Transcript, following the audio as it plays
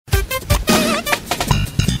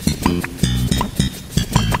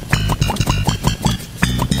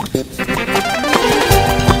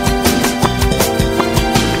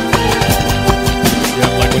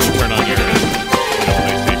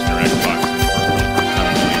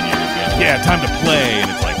yeah, time to play, and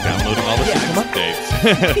it's like downloading all the system updates.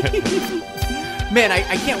 Man,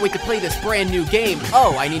 I can't wait to play this brand new game.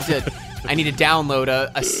 Oh, I need to download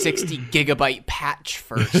a 60 gigabyte patch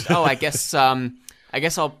first. Oh, I guess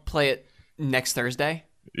I'll play it next Thursday.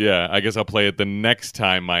 Yeah, I guess I'll play it the next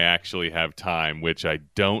time I actually have time, which I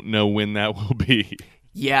don't know when that will be.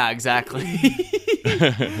 Yeah, exactly.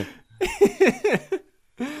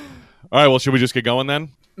 All right, well, should we just get going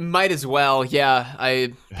then? Might as well, yeah.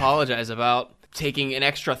 I apologize about taking an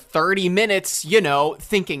extra 30 minutes,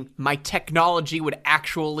 thinking my technology would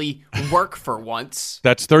actually work for once.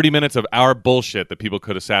 That's 30 minutes of our bullshit that people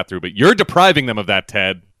could have sat through, but you're depriving them of that,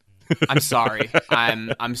 Ted. I'm sorry.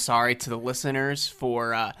 I'm sorry to the listeners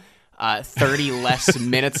for 30 less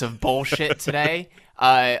minutes of bullshit today.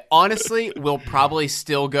 Honestly, we'll probably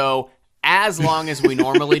still go as long as we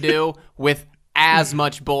normally do with as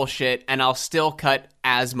much bullshit, and I'll still cut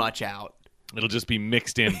as much out. It'll just be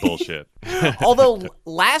mixed in bullshit. Although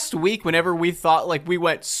last week, whenever we thought like we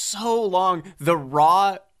went so long, the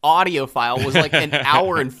raw audio file was like an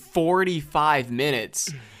hour and 45 minutes.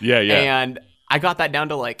 Yeah. And I got that down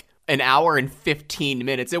to like an hour and 15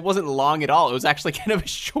 minutes. It wasn't long at all. It was actually kind of a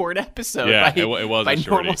short episode it was by a shorty.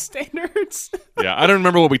 normal standards. Yeah, I don't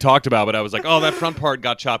remember what we talked about, but I was like, oh, that front part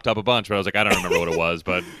got chopped up a bunch. But I was like, I don't remember what it was.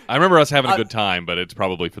 But I remember us having a good time, but it's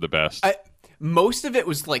probably for the best. Most of it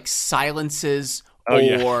was like silences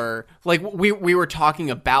yeah. like we were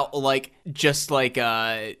talking about like just like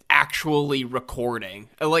actually recording.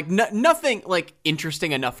 Like nothing like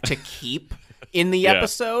interesting enough to keep in the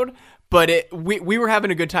episode. But we were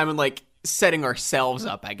having a good time and, like, setting ourselves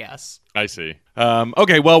up, I guess. I see.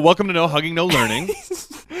 Okay, well, welcome to No Hugging, No Learning.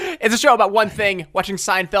 It's a show about one thing, watching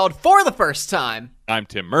Seinfeld for the first time. I'm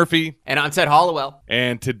Tim Murphy. And I'm Ted Hollowell.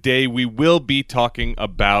 And today we will be talking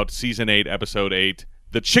about Season 8, Episode 8,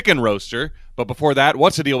 The Chicken Roaster. But before that,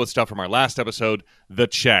 what's the deal with stuff from our last episode, The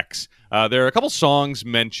Checks? There are a couple songs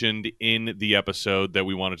mentioned in the episode that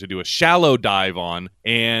we wanted to do a shallow dive on,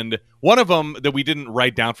 and one of them that we didn't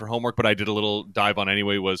write down for homework, but I did a little dive on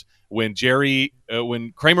anyway, was when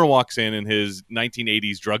when Kramer walks in his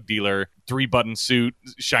 1980s drug dealer 3-button suit,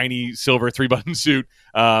 shiny silver 3-button suit.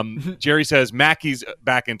 Jerry says, Mackey's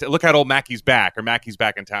back in look how old Mackey's back, or Mackey's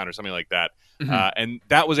back in town, or something like that. And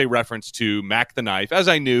that was a reference to Mac the Knife, as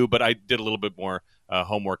I knew, but I did a little bit more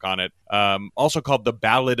homework on it. Also called The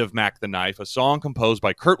Ballad of Mac the Knife, a song composed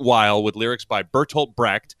by Kurt Weill with lyrics by Bertolt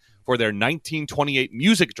Brecht for their 1928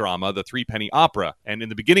 music drama, The Threepenny Opera. And in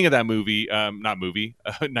the beginning of that movie,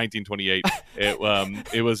 1928, it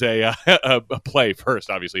was a play first,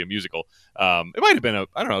 obviously a musical. It might have been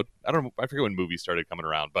I don't know, I forget when movies started coming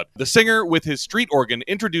around. But the singer with his street organ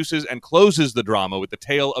introduces and closes the drama with the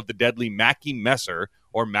tale of the deadly Mackie Messer,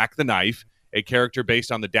 or Mac the Knife, a character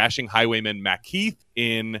based on the dashing highwayman Mac Heath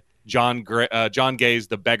in John Gay's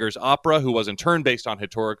The Beggar's Opera, who was in turn based on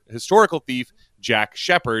historical thief Jack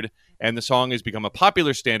Sheppard. And the song has become a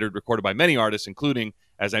popular standard recorded by many artists, including,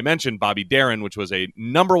 as I mentioned, Bobby Darin, which was a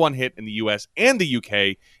 #1 hit in the U.S. and the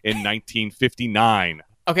U.K. in 1959.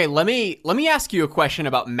 Okay, let me ask you a question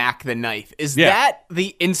about Mac the Knife. Is that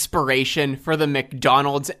the inspiration for the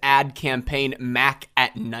McDonald's ad campaign Mac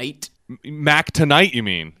at Night? Mac Tonight, you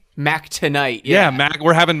mean? Mac Tonight, yeah. Mac.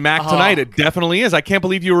 We're having Mac Tonight. It definitely is. I can't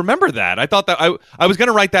believe you remember that. I thought that I was going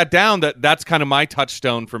to write that down. That's kind of my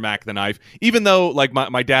touchstone for Mac the Knife. Even though like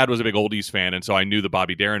my dad was a big oldies fan, and so I knew the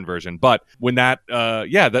Bobby Darin version. But when that,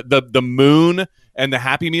 the moon and the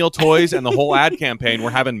Happy Meal toys and the whole ad campaign,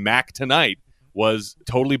 we're having Mac Tonight, was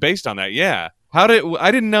totally based on that. Yeah. I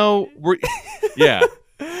didn't know. Yeah.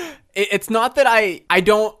 It's not that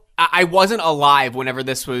I wasn't alive whenever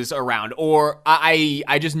this was around, or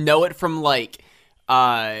I just know it from like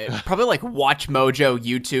probably like Watch Mojo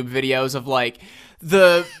YouTube videos of like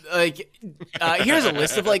here's a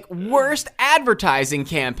list of like worst advertising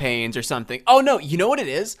campaigns or something. Oh no, you know what it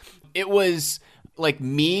is? It was like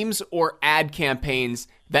memes or ad campaigns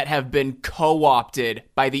that have been co-opted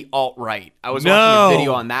by the alt-right. I was watching a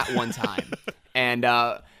video on that one time. And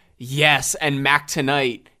yes, and Mac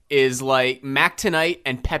Tonight is like Mac Tonight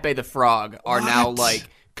and Pepe the Frog are now like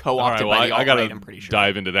co-opted by the alt-right, I'm pretty sure.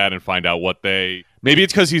 Dive into that and find out what they... Maybe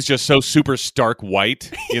it's because he's just so super stark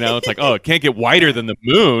white. It's like, it can't get whiter than the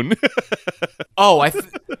moon.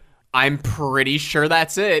 I'm pretty sure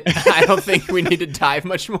that's it. I don't think we need to dive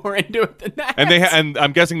much more into it than that. And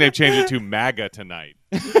I'm guessing they've changed it to MAGA Tonight.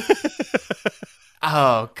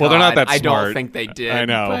 Oh, God. Well, they're not that smart. I don't think they did. I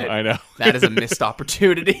know. That is a missed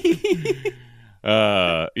opportunity.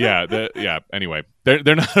 Anyway,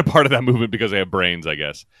 they're not a part of that movement because they have brains, I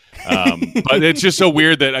guess. But it's just so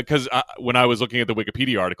weird that because when I was looking at the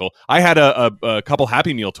Wikipedia article, I had a couple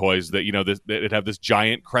Happy Meal toys that it'd have this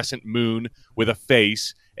giant crescent moon with a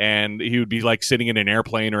face, and he would be like sitting in an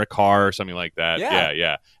airplane or a car or something like that.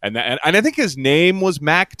 Yeah. And I think his name was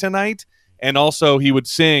Mac Tonight, and also he would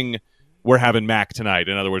sing, "We're having Mac tonight."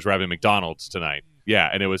 In other words, we're having McDonald's tonight. Yeah,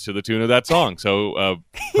 and it was to the tune of that song. So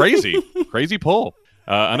crazy pull,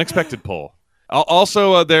 unexpected pull.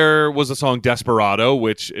 Also, there was a song "Desperado,"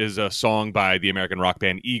 which is a song by the American rock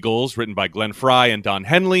band Eagles, written by Glenn Frey and Don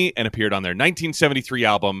Henley, and appeared on their 1973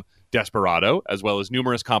 album Desperado, as well as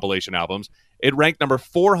numerous compilation albums. It ranked number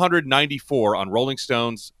 494 on Rolling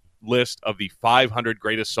Stone's list of the 500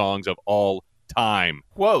 greatest songs of all time.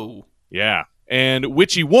 Whoa. Yeah. And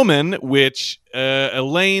Witchy Woman, which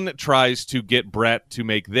Elaine tries to get Brett to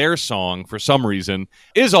make their song for some reason,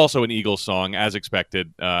 is also an Eagles song, as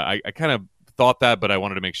expected. I kind of thought that, but I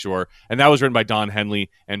wanted to make sure. And that was written by Don Henley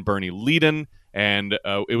and Bernie Leadon. And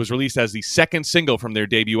it was released as the second single from their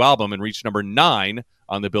debut album and reached number 9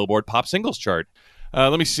 on the Billboard Pop Singles chart.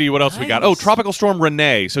 Let me see what else we got. Oh, Tropical Storm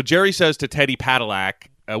Renee. So Jerry says to Teddy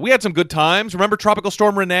Padillac, we had some good times. Remember Tropical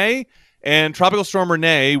Storm Renee? And Tropical Storm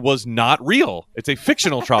Renee was not real. It's a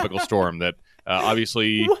fictional tropical storm that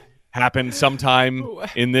obviously happened sometime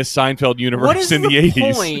in this Seinfeld universe in the 80s. What is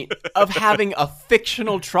the point of having a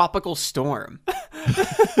fictional tropical storm?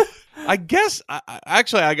 I guess,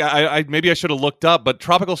 I maybe I should have looked up, but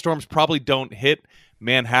tropical storms probably don't hit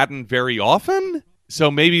Manhattan very often.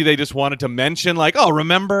 So maybe they just wanted to mention, like, oh,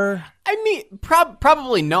 remember? I mean,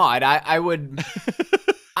 probably not. I would...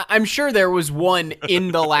 I'm sure there was one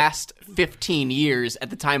in the last 15 years at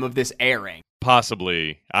the time of this airing.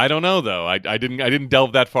 Possibly. I don't know, though. I didn't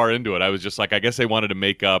delve that far into it. I was just like, I guess they wanted to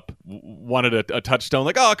make up, wanted a touchstone,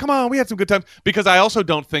 like, oh, come on, we had some good times. Because I also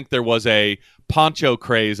don't think there was a poncho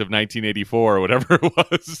craze of 1984 or whatever it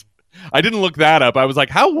was. I didn't look that up. I was like,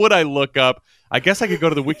 how would I look up? I guess I could go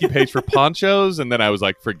to the wiki page for ponchos, and then I was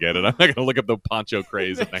like, forget it. I'm not going to look up the poncho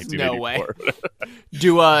craze of 1984. No way.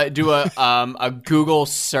 do a Google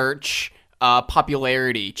search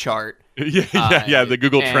popularity chart. Yeah, the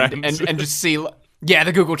Google Trends. And just see... Yeah,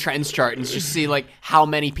 the Google Trends chart, and just see like how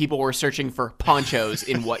many people were searching for ponchos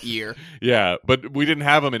in what year. Yeah, but we didn't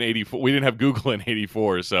have them in 84. We didn't have Google in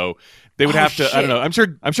 84, so they would have to. Shit. I don't know.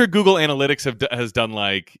 I'm sure Google Analytics has done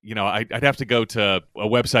like, you know, I'd have to go to a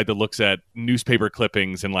website that looks at newspaper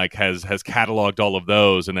clippings and like has cataloged all of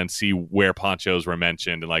those and then see where ponchos were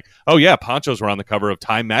mentioned and like, oh yeah, ponchos were on the cover of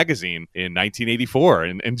Time magazine in 1984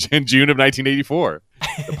 in June of 1984.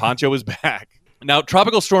 The poncho was back. Now,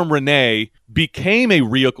 Tropical Storm Renee became a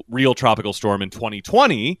real tropical storm in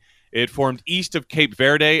 2020. It formed east of Cape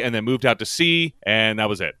Verde and then moved out to sea, and that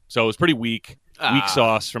was it. So it was pretty weak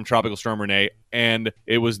sauce from Tropical Storm Renee, and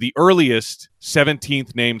it was the earliest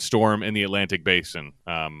 17th named storm in the Atlantic Basin,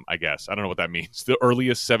 I guess. I don't know what that means. The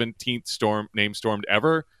earliest 17th named storm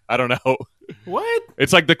ever? I don't know. What?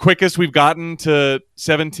 It's like the quickest we've gotten to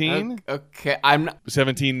 17. Okay, I'm not...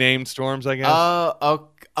 17 named storms, I guess.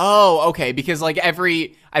 Oh, okay. Because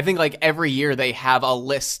I think every year they have a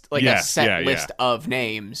list, like a set list of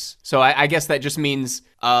names. So I guess that just means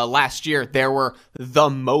last year there were the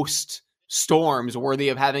most storms worthy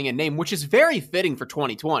of having a name, which is very fitting for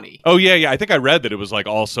 2020. Oh, yeah. I think I read that it was like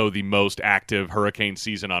also the most active hurricane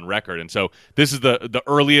season on record. And so this is the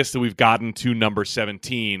earliest that we've gotten to number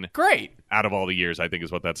 17. Great. Out of all the years, I think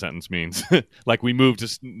is what that sentence means. Like we moved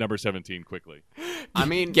to number 17 quickly. I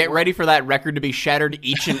mean, get ready for that record to be shattered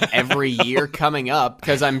each and every year coming up,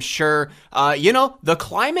 because I'm sure, the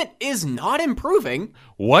climate is not improving.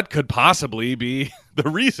 What could possibly be the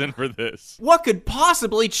reason for this? What could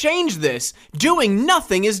possibly change this? Doing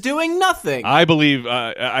nothing is doing nothing. I believe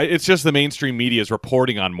it's just the mainstream media is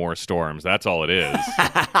reporting on more storms. That's all it is.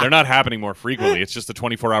 They're not happening more frequently. It's just a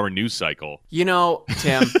 24-hour news cycle. You know,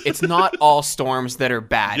 Tim, it's not all storms that are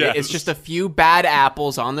bad. Yes. It's just a few bad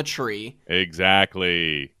apples on the tree.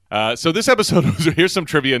 Exactly. So this episode here's some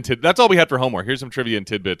trivia and that's all we had for homework. Here's some trivia and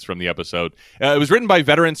tidbits from the episode. It was written by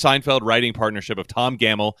veteran Seinfeld writing partnership of Tom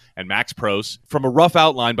Gamble and Max Pross from a rough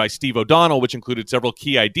outline by Steve O'Donnell, which included several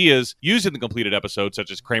key ideas used in the completed episode,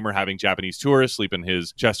 such as Kramer having Japanese tourists sleep in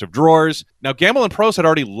his chest of drawers. Now, Gamble and Pross had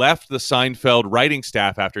already left the Seinfeld writing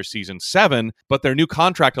staff after season 7, but their new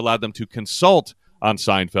contract allowed them to consult on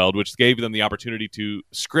Seinfeld, which gave them the opportunity to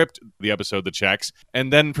script the episode The Checks.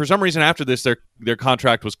 And then for some reason after this, their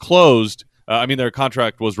contract was closed. Their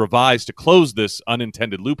contract was revised to close this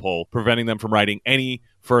unintended loophole, preventing them from writing any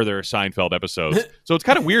further Seinfeld episodes. So it's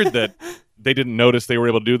kind of weird that they didn't notice they were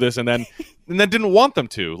able to do this. And then and then didn't want them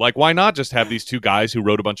to. Like, why not just have these two guys who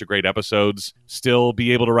wrote a bunch of great episodes still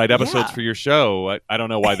be able to write episodes for your show? I don't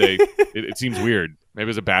know why they. It seems weird. Maybe it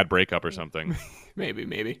was a bad breakup or something.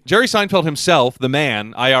 Maybe. Jerry Seinfeld himself, the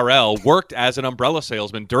man, IRL, worked as an umbrella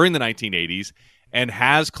salesman during the 1980s and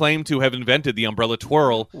has claimed to have invented the umbrella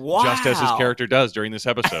twirl, just as his character does during this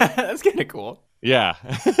episode. That's kind of cool. Yeah.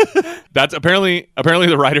 That's apparently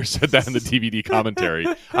the writer said that in the DVD commentary.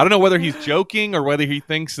 I don't know whether he's joking or whether he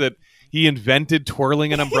thinks that he invented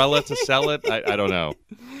twirling an umbrella to sell it. I don't know.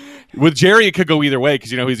 With Jerry, it could go either way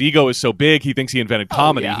because, his ego is so big, he thinks he invented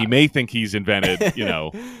comedy. He may think he's invented,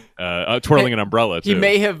 twirling an umbrella, too. He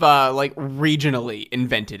may have, regionally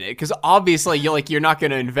invented it because obviously you're not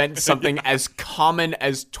going to invent something as common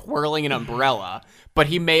as twirling an umbrella, but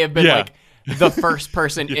he may have been, the first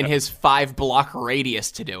person in his 5-block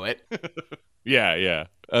radius to do it. Yeah.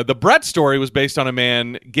 The Brett story was based on a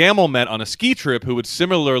man Gamble met on a ski trip who would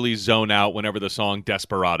similarly zone out whenever the song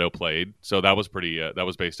Desperado played. So that was that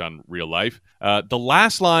was based on real life. The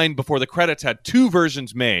last line before the credits had 2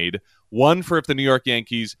 versions made. One for if the New York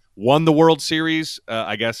Yankees won the World Series,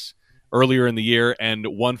 I guess, earlier in the year, and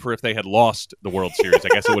one for if they had lost the World Series. I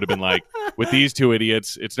guess it would have been like, with these two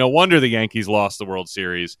idiots, it's no wonder the Yankees lost the World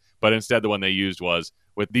Series. But instead, the one they used was,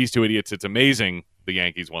 with these two idiots, it's amazing the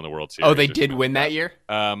Yankees won the World Series. Oh, they did win that year?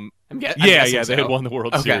 Yeah, so. They had won the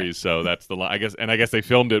World Series, so that's the line. I guess they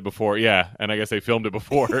filmed it before. Yeah, and I guess they filmed it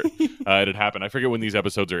before it had happened. I forget when these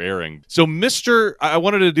episodes are airing. So, I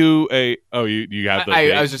wanted to do a. Oh, you have the.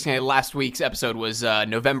 I was just saying, last week's episode was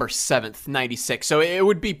November 7th, 96. So it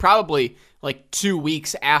would be probably like 2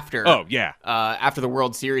 weeks after. Oh yeah. After the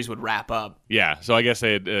World Series would wrap up. Yeah, so I guess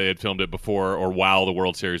they had filmed it before or while the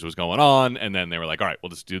World Series was going on, and then they were like, all right, we'll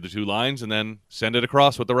just do the 2 lines and then send it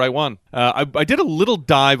across with the right one. I did a little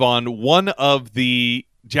dive on one of the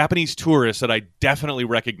Japanese tourists that I definitely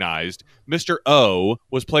recognized. Mr. O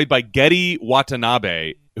was played by Getty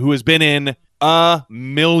Watanabe, who has been in a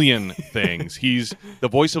million things. He's the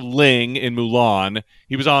voice of Ling in Mulan.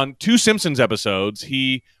 He was on 2 Simpsons episodes.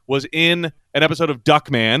 He was in an episode of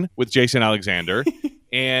Duckman with Jason Alexander.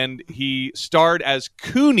 And he starred as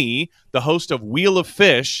Cooney, the host of Wheel of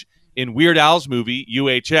Fish, in Weird Al's movie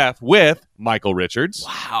UHF with Michael Richards.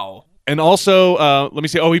 Wow. And also, let me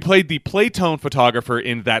see. Oh, he played the Playtone photographer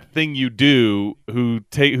in That Thing You Do, who's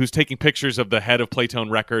taking pictures of the head of Playtone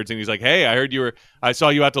Records, and he's like, "Hey, I saw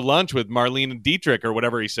you out to lunch with Marlene and Dietrich," or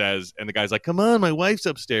whatever he says, and the guy's like, "Come on, my wife's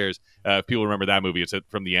upstairs." If people remember that movie, it's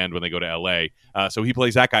from the end when they go to L.A. So he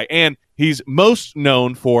plays that guy, and he's most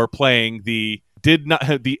known for playing the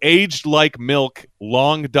aged like milk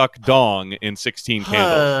Long Duck Dong in 16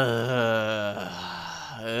 Candles.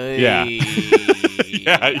 Yeah.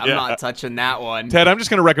 I'm not touching that one. Ted, I'm just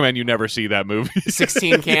going to recommend you never see that movie.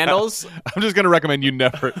 16 Candles? Yeah. I'm just going to recommend you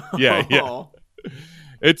never. Yeah.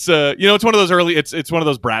 It's it's one of those it's one of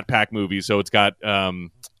those Brat Pack movies, so it's got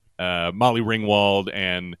Molly Ringwald,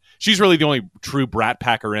 and she's really the only true Brat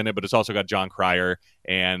Packer in it, but it's also got John Cryer,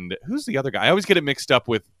 and who's the other guy? I always get it mixed up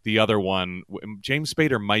with the other one. James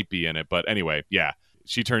Spader might be in it, but anyway, yeah.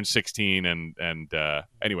 She turns 16, and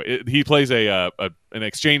anyway, he plays an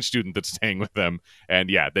exchange student that's staying with them, and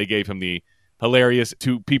yeah, they gave him the hilarious,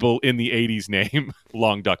 to people in the 80s, name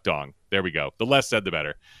Long Duck Dong. There we go. The less said, the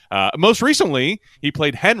better. Most recently, he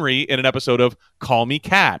played Henry in an episode of Call Me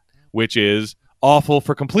Kat, which is awful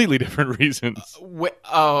for completely different reasons.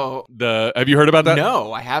 Have you heard about that?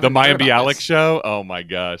 No, I haven't. The Mayim Bialik show. Oh my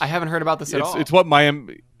gosh, I haven't heard about this at all. It's what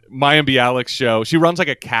Mayim Bialik's show. She runs like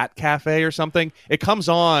a cat cafe or something. It comes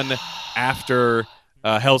on after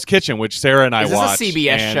Hell's Kitchen, which Sarah and I watch. Is this a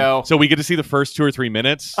CBS show? So we get to see the first 2 or 3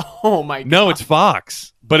 minutes. Oh my god! No, it's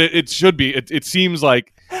Fox, but it should be. It seems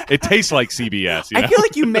like it tastes like CBS. I feel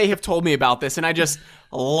like you may have told me about this, and I just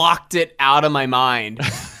locked it out of my mind.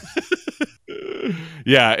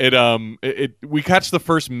 Yeah, we catch the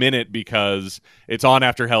first minute because it's on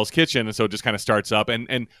after Hell's Kitchen, and so it just kind of starts up.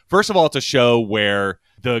 And first of all, it's a show where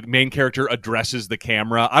the main character addresses the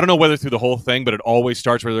camera. I don't know whether through the whole thing, but it always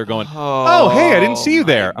starts where they're going, "Oh, hey, I didn't see you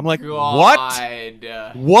there." I'm like,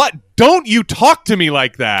 God. What? Don't you talk to me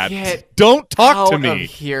like that? Don't talk to me.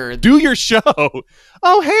 Here. Do your show.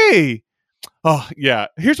 Oh, hey. Oh, yeah.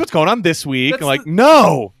 Here's what's going on this week. I'm like,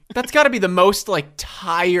 no. That's got to be the most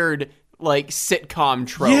tired sitcom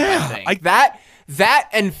trope. Yeah, I think that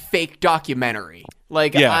and fake documentary.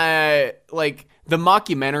 The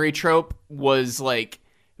mockumentary trope was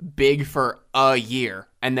big for a year,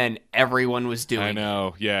 and then everyone was doing it. I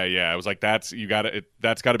know. Yeah. I was like, that's got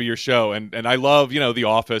to be your show. And I love, The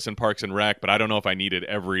Office and Parks and Rec, but I don't know if I needed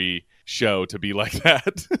every show to be like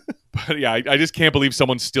that. But yeah, I just can't believe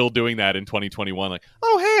someone's still doing that in 2021. Like,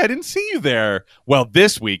 oh, hey, I didn't see you there. Well,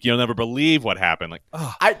 this week, you'll never believe what happened. Like,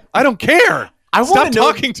 oh, I don't care. Stop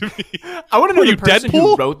talking to me. I want to know the person Deadpool?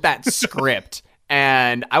 who wrote that script.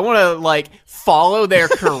 And I want to like follow their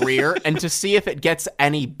career and to see if it gets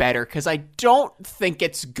any better, because I don't think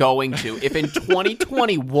it's going to. If in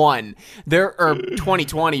 2021 or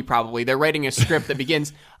 2020 probably they're writing a script that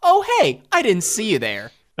begins, "Oh hey, I didn't see you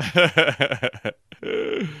there."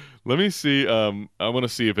 Let me see. I want to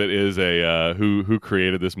see if it is a who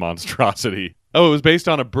created this monstrosity. Oh, it was based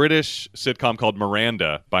on a British sitcom called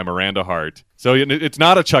Miranda by Miranda Hart. So it's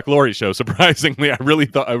not a Chuck Lorre show. Surprisingly, I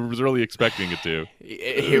was really expecting it to.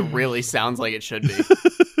 It really sounds like it should be.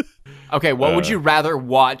 Okay, what would you rather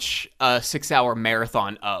watch a 6-hour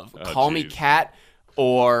marathon of? Call Me Kat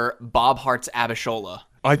or Bob Hart's Abishola?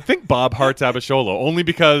 I think Bob Hart's Abishola, only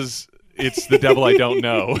because it's The Devil I Don't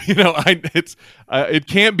Know. It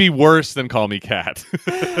can't be worse than Call Me Kat.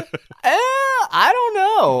 I don't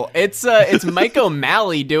know. It's Mike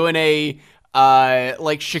O'Malley doing a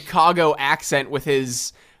like Chicago accent with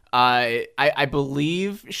his I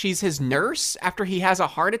believe she's his nurse after he has a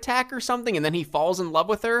heart attack or something, and then he falls in love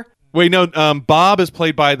with her. Wait, no. Bob is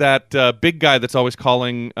played by that big guy that's always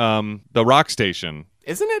calling the rock station.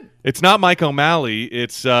 Isn't it? It's not Mike O'Malley.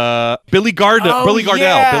 It's Billy Gardell. Oh, Billy Gardell.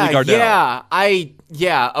 yeah, Billy Gardell.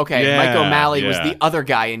 Yeah. Okay. Yeah, Mike O'Malley was yeah. the other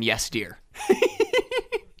guy in Yes Dear.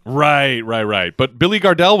 Right. But Billy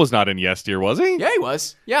Gardell was not in Yes Dear, was he? Yeah, he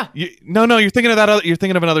was. Yeah. No. You're thinking of that. You're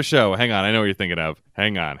thinking of another show. Hang on. I know what you're thinking of.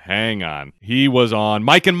 Hang on. He was on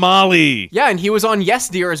Mike and Molly. Yeah, and he was on Yes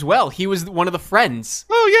Dear as well. He was one of the friends.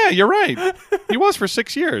 Oh yeah, you're right. He was for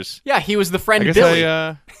 6 years. Yeah, he was the friend I guess Billy.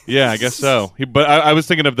 I guess so. But I was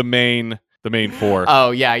thinking of the main four. Oh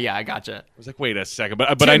yeah, I gotcha. I was like, wait a second,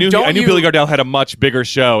 but Tim, I knew Billy Gardell had a much bigger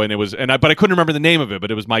show, and but I couldn't remember the name of it. But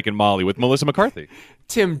it was Mike and Molly with Melissa McCarthy.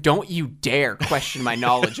 Tim, don't you dare question my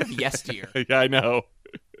knowledge of Yes Dear. Yeah, I know.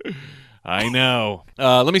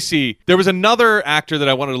 Let me see. There was another actor that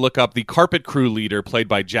I wanted to look up, the Carpet Crew leader, played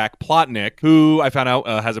by Jack Plotnick, who I found out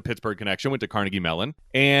has a Pittsburgh connection, went to Carnegie Mellon.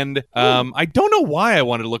 And I don't know why I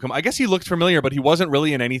wanted to look him. I guess he looked familiar, but he wasn't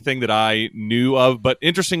really in anything that I knew of. But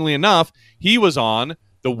interestingly enough, he was on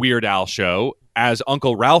The Weird Al Show as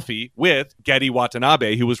Uncle Ralphie with Geddy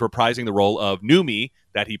Watanabe, who was reprising the role of Numi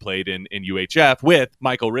that he played in UHF with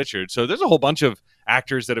Michael Richards. So there's a whole bunch of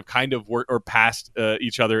actors that have kind of worked or passed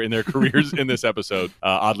each other in their careers in this episode,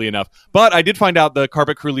 oddly enough. But I did find out the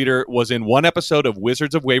Carpet Crew leader was in one episode of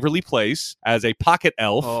Wizards of Waverly Place as a pocket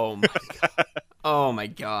elf. Oh my god. Oh my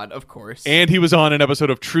god, of course. And he was on an episode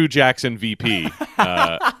of True Jackson VP.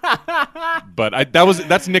 But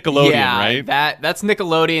that's Nickelodeon, yeah, right? That's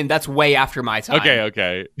Nickelodeon. That's way after my time.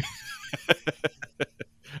 Okay.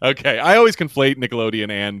 Okay, I always conflate Nickelodeon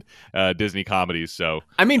and Disney comedies, so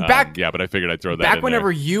I mean, but I figured I'd throw that back in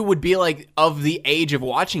whenever there. you would be like of the age of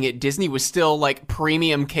watching it, Disney was still like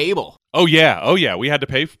premium cable. Oh yeah. We had to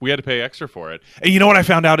pay extra for it. And you know what I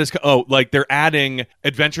found out is they're adding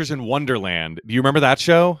Adventures in Wonderland. Do you remember that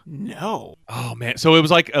show? No. Oh man. So it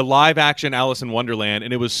was like a live action Alice in Wonderland,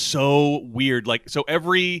 and it was so weird. Like, so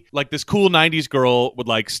every this cool 90s girl would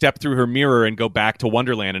like step through her mirror and go back to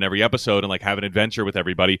Wonderland in every episode and like have an adventure with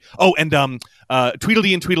everybody. Oh, and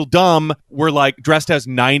Tweedledee and Tweedledum were like dressed as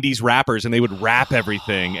 90s rappers, and they would rap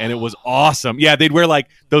everything, and it was awesome. Yeah, they'd wear like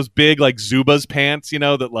those big like Zubaz pants, you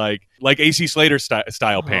know, that like AC Slater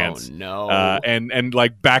style pants. Oh no. And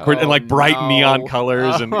like backward and like bright neon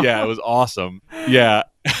colors, and yeah, it was awesome. Yeah.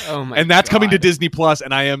 Oh my and that's God. coming to Disney Plus,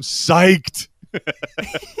 and I am psyched.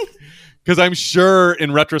 Because I'm sure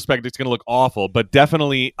in retrospect it's going to look awful, but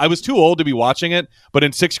definitely I was too old to be watching it. But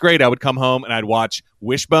in 6th grade, I would come home and I'd watch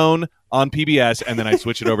Wishbone on PBS, and then I'd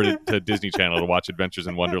switch it over to Disney Channel to watch Adventures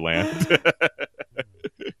in Wonderland.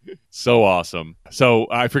 So awesome. So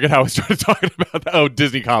I forget how I started talking about that. Oh,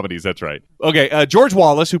 Disney comedies. That's right. Okay. George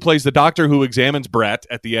Wallace, who plays the doctor who examines Brett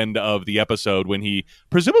at the end of the episode when he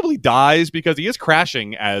presumably dies because he is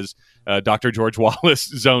crashing as Dr. George Wallace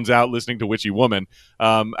zones out listening to Witchy Woman.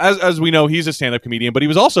 As we know, he's a stand-up comedian, but he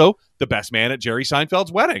was also the best man at Jerry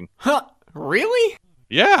Seinfeld's wedding. Huh? Really?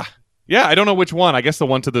 Yeah. Yeah, I don't know which one. I guess the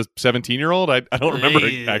one to the 17-year-old. I don't remember,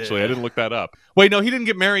 actually. I didn't look that up. Wait, no, he didn't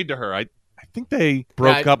get married to her. I think they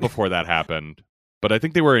broke up before that happened. But I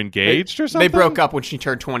think they were engaged or something. They broke up when she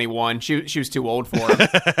turned 21. She was too old for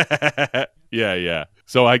him. Yeah.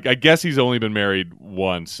 So I guess he's only been married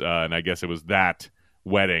once, and I guess it was that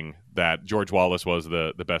wedding that George Wallace was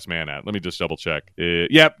the best man at. Let me just double check.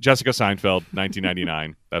 Yep, Jessica Seinfeld,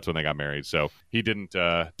 1999. That's when they got married. So he didn't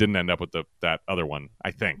end up with that other one,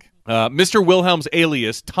 I think. Mr. Wilhelm's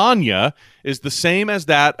alias, Tanya, is the same as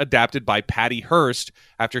that adapted by Patty Hearst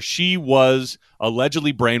after she was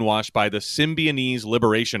allegedly brainwashed by the Symbionese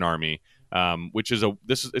Liberation Army, which is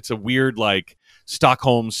it's a weird like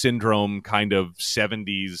Stockholm Syndrome kind of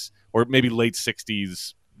 70s or maybe late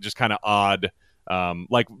 60s, just kind of odd,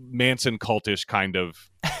 like Manson cultish kind of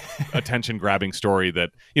attention grabbing story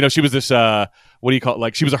that, she was this, what do you call it?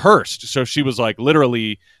 Like she was a Hearst. So she was like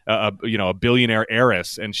literally, a billionaire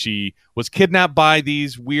heiress, and she was kidnapped by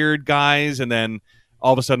these weird guys. And then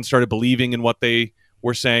all of a sudden started believing in what they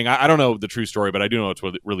were saying. I don't know the true story, but I do know it's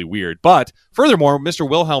really weird. But furthermore, Mr.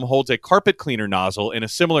 Wilhelm holds a carpet cleaner nozzle in a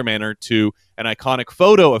similar manner to an iconic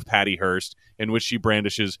photo of Patty Hearst in which she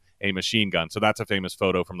brandishes a machine gun. So that's a famous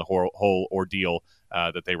photo from the whole ordeal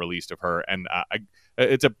that they released of her. And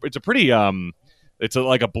it's a pretty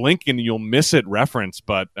like a blink and you'll miss it reference.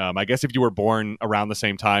 But I guess if you were born around the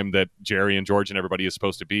same time that Jerry and George and everybody is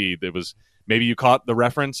supposed to be, maybe you caught the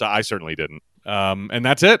reference. I certainly didn't. And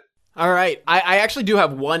that's it. All right. I actually do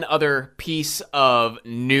have one other piece of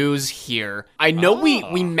news here. I know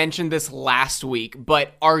we mentioned this last week,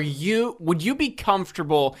 but would you be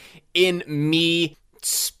comfortable in me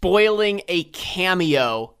spoiling a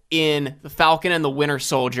cameo in The Falcon and the Winter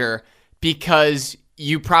Soldier because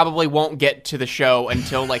you probably won't get to the show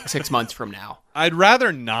until like 6 months from now? I'd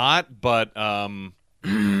rather not, but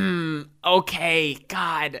okay,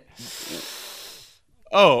 God.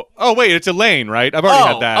 Oh, wait, it's Elaine, right? I've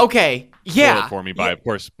already had that. Okay. Yeah. For me by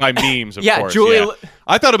memes, of course. Julia. Yeah.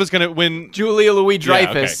 I thought it was going to win. Julia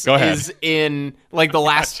Louis-Dreyfus okay. is in like the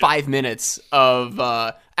last 5 minutes of,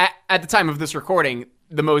 at the time of this recording,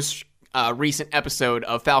 the most recent episode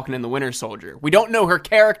of Falcon and the Winter Soldier. We don't know her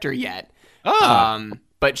character yet.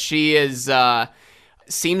 But she is,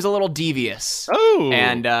 seems a little devious. Oh.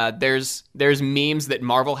 And there's memes that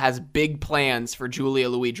Marvel has big plans for Julia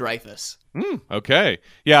Louis-Dreyfus. Okay.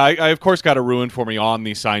 Yeah, I of course got it ruined for me on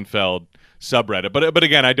the Seinfeld subreddit. But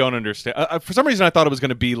again, I don't understand. For some reason, I thought it was going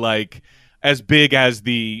to be like as big as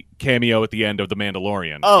the cameo at the end of The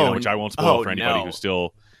Mandalorian, which I won't spoil for anybody who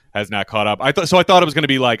still has not caught up. I thought it was going to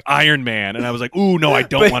be like Iron Man, and I was like, ooh, no, I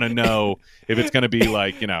don't want to know if it's going to be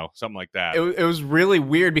like, something like that. It was really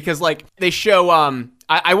weird because like they show,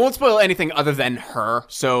 I won't spoil anything other than her,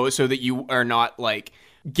 so that you are not like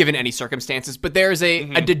given any circumstances, but there's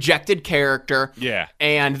a dejected character,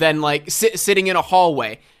 and then like sitting in a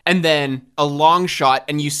hallway, and then a long shot,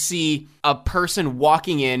 and you see a person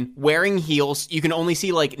walking in wearing heels. You can only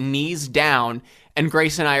see like knees down, and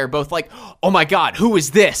Grace and I are both like, oh my God, who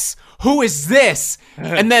is this? Who is this?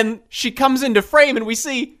 And then she comes into frame, and we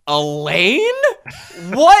see Elaine?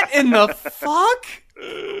 What in the fuck?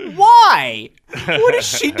 Why? What is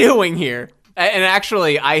she doing here? And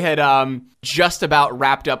actually, I had just about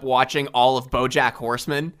wrapped up watching all of BoJack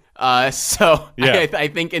Horseman. So yeah. I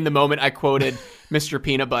think in the moment I quoted Mr.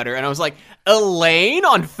 Peanut Butter, and I was like, Elaine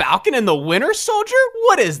on Falcon and the Winter Soldier?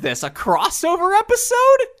 What is this, a crossover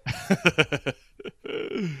episode?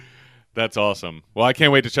 That's awesome. Well, I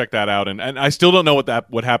can't wait to check that out. And I still don't know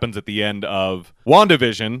what happens at the end of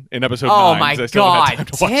WandaVision in episode 9. Oh my God,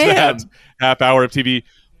 watch that half hour of TV.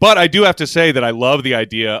 But I do have to say that I love the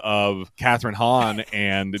idea of Catherine Hahn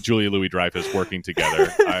and Julia Louis-Dreyfus working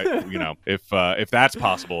together. If that's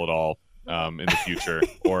possible at all in the future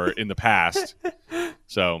or in the past.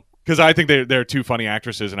 So, because I think they're two funny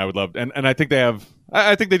actresses, and I would love, and I think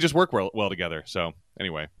I think they just work well together. So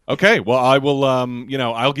anyway, okay. Well, I will.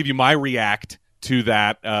 I'll give you my react to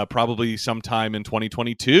that probably sometime in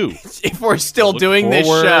 2022. If we're still doing this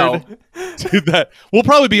show. To that, we'll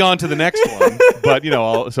probably be on to the next one, but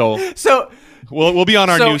so we'll be on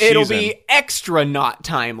our new season. So it'll be extra not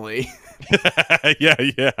timely.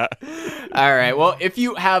 Yeah. All right. Well, if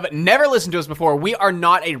you have never listened to us before, we are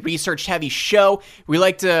not a research-heavy show. We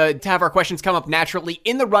like to have our questions come up naturally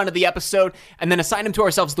in the run of the episode and then assign them to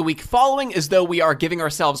ourselves the week following as though we are giving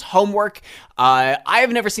ourselves homework. I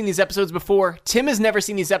have never seen these episodes before. Tim has never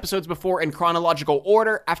seen these episodes before in chronological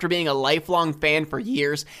order after being a lifelong fan for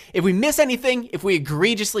years. If we miss anything, if we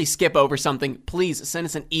egregiously skip over something, please send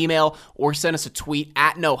us an email or send us a tweet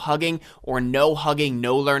at @nohugging or nohugging,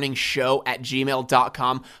 no learning show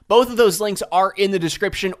show@gmail.com. Both of those links are in the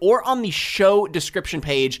description or on the show description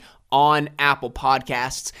page on Apple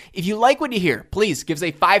Podcasts. If you like what you hear, please give us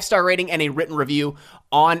a 5-star rating and a written review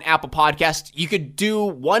on Apple Podcasts. You could do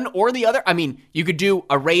one or the other. I mean, you could do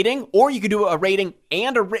a rating or you could do a rating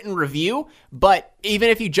and a written review. But even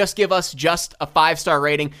if you just give us just a 5-star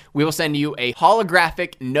rating, we will send you a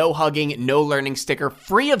holographic, no hugging, no learning sticker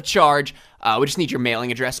free of charge. We just need your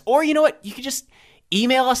mailing address. Or you know what? You could just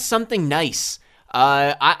email us something nice.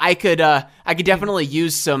 I could definitely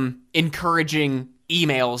use some encouraging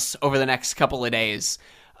emails over the next couple of days.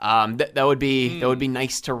 That would be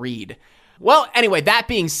nice to read. Well, anyway, that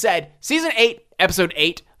being said, Season 8, Episode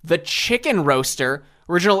 8, The Chicken Roaster,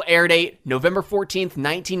 original air date, November 14th,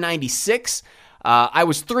 1996. I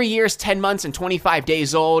was 3 years, 10 months, and 25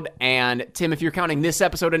 days old, and Tim, if you're counting this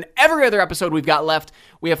episode and every other episode we've got left,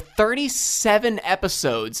 we have 37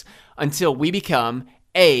 episodes until we become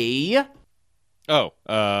a... I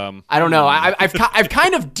don't know. I've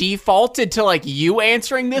kind of defaulted to like you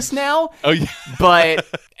answering this now. Oh yeah, but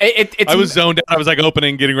it's I was zoned out. I was like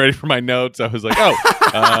getting ready for my notes. I was like,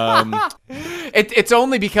 it's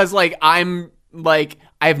only because like I'm like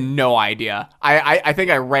I have no idea. I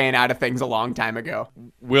think I ran out of things a long time ago.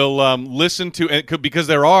 We'll listen to it because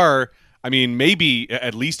there are. I mean, maybe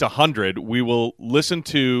at least 100. We will listen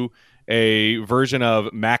to a version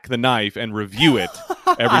of Mac the Knife and review it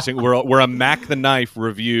every single. We're a Mac the Knife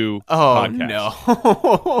review podcast.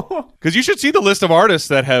 No, because you should see the list of artists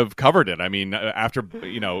that have covered it. I mean, after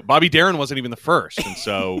Bobby Darin wasn't even the first, and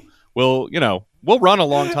so we'll run a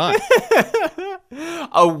long time.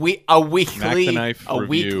 a weekly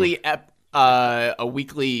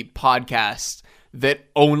podcast that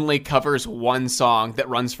only covers one song that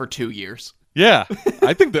runs for 2 years. Yeah,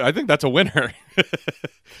 I think that's a winner.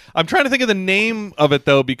 I'm trying to think of the name of it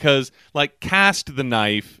though, because like Cast the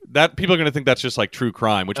Knife, that people are going to think that's just like true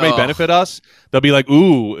crime, which may benefit us. They'll be like,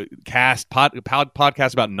 "Ooh, Cast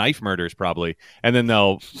podcast about knife murders, probably," and then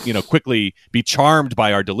they'll quickly be charmed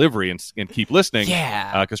by our delivery and keep listening.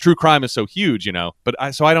 Yeah, because true crime is so huge, But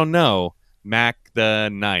I don't know. Mac the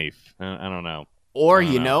Knife. I don't know. Or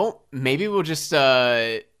maybe we'll just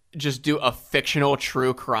do a fictional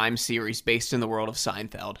true crime series based in the world of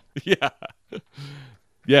Seinfeld. Yeah.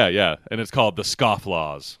 And it's called The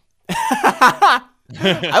Scofflaws. I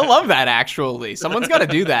love that, actually. Someone's got to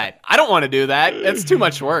do that. I don't want to do that. It's too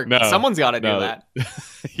much work. No, someone's got to do that.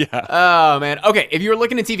 Yeah. Oh, man. Okay, if you were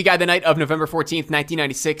looking at TV Guide the night of November 14th,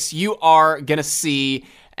 1996, you are going to see...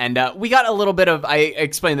 And we got a little bit of, I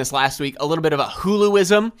explained this last week, a little bit of a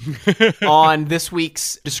Huluism on this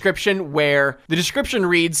week's description, where the description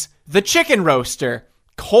reads, "The Chicken Roaster,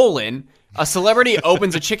 a celebrity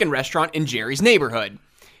opens a chicken restaurant in Jerry's neighborhood."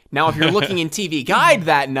 Now, if you're looking in TV Guide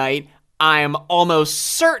that night, I'm almost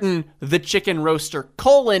certain the Chicken Roaster,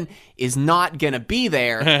 is not going to be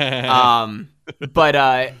there. But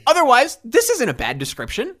otherwise, this isn't a bad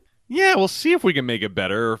description. Yeah, we'll see if we can make it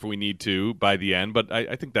better or if we need to by the end, but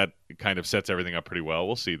I think that kind of sets everything up pretty well.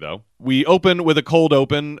 We'll see, though. We open with a cold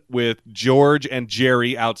open with George and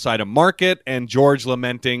Jerry outside a market, and George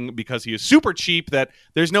lamenting because he is super cheap that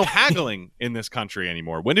there's no haggling in this country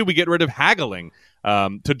anymore. When did we get rid of haggling?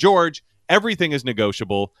 To George, everything is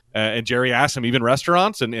negotiable, and Jerry asks him, even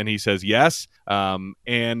restaurants, and he says yes,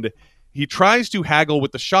 and he tries to haggle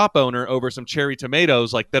with the shop owner over some cherry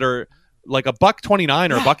tomatoes that are... like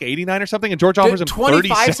 $1.29 or $1.89 or something, and George offers him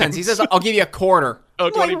 25 cents. He says, "I'll give you a quarter."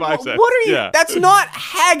 Oh, 25 cents. What are you? Yeah. That's not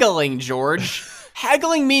haggling, George.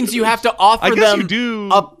 Haggling means you have to offer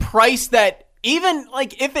them a price that, even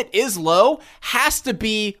if it is low, has to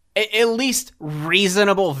be at least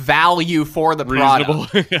reasonable value for the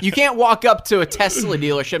product. You can't walk up to a Tesla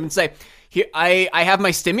dealership and say, "Here, I have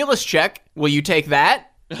my stimulus check. Will you take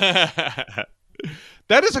that?"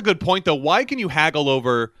 That is a good point, though. Why can you haggle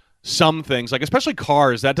over some things, especially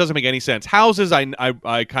cars? That doesn't make any sense. Houses,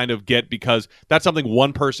 I kind of get, because that's something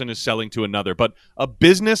one person is selling to another. But a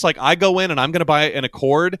business, I go in and I'm going to buy an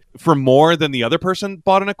Accord for more than the other person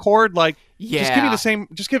bought an Accord. Just give me the same.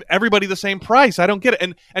 Just give everybody the same price. I don't get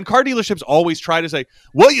it. And car dealerships always try to say,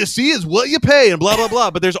 "What you see is what you pay," and blah blah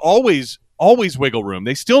blah. But there's always wiggle room.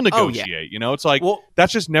 They still negotiate. It's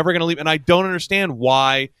that's just never going to leave. And I don't understand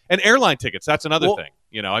why. And airline tickets, that's another thing.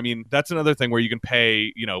 That's another thing where you can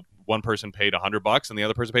pay, one person paid $100 and the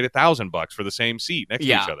other person paid $1,000 for the same seat next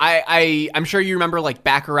to each other. I'm sure you remember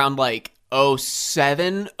back around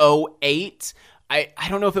 07, 08. I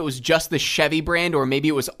don't know if it was just the Chevy brand or maybe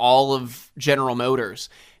it was all of General Motors.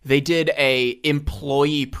 They did a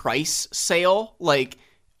employee price sale,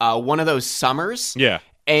 one of those summers. Yeah.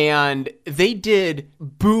 and they did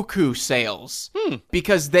buku sales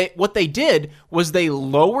because what they did was they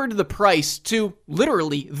lowered the price to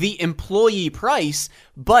literally the employee price,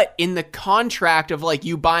 but in the contract of like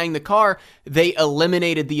you buying the car, they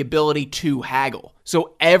eliminated the ability to haggle.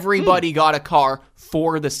 So everybody got a car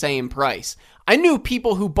for the same price. I knew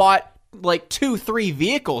people who bought like 2-3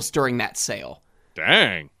 vehicles during that sale.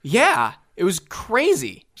 Dang. Yeah, it was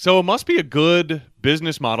crazy. So it must be a good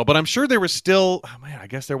business model, but I'm sure there was still, I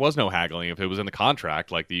guess there was no haggling if it was in the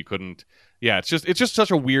contract, like that you couldn't. Yeah, it's just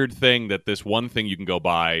such a weird thing that this one thing you can go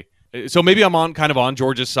buy. So maybe I'm on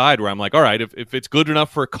George's side where I'm like, all right, if it's good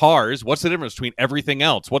enough for cars, what's the difference between everything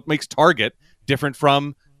else? What makes Target different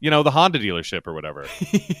from, the Honda dealership or whatever?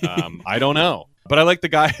 I don't know. But I like the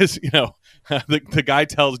guys, the guy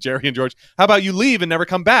tells Jerry and George, how about you leave and never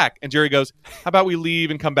come back? And Jerry goes, how about we leave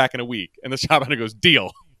and come back in a week? And the shop owner goes,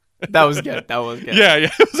 deal. That was good. Yeah,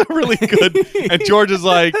 it was a really good. And George is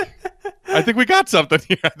like, I think we got something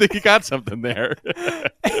here. I think you got something there.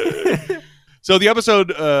 So the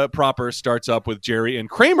episode proper starts up with Jerry and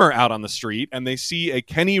Kramer out on the street, and they see a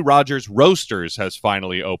Kenny Rogers Roasters has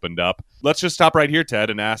finally opened up. Let's just stop right here, Ted,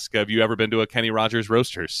 and ask, have you ever been to a Kenny Rogers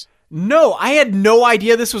Roasters? No, I had no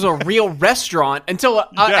idea this was a real restaurant until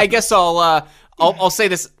I guess I'll say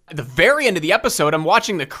this at the very end of the episode. I'm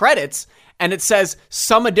watching the credits and it says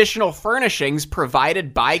some additional furnishings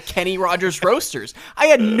provided by Kenny Rogers Roasters. I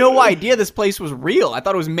had no idea this place was real. I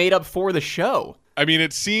thought it was made up for the show. I mean,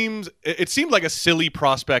 it seemed like a silly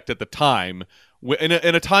prospect at the time. In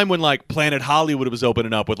a time when like Planet Hollywood was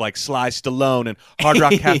opening up with like Sly Stallone and Hard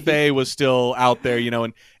Rock Cafe was still out there,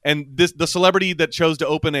 and the celebrity that chose to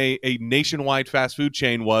open a nationwide fast food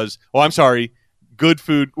chain was, Good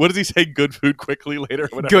Food. What does he say? Good Food Quickly later?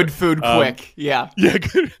 Whatever. Good Food Quick. Yeah. Yeah.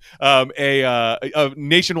 Good. A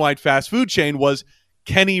nationwide fast food chain was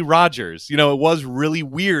Kenny Rogers. It was really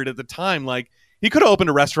weird at the time. Like he could have opened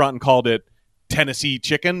a restaurant and called it Tennessee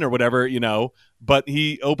Chicken or whatever, but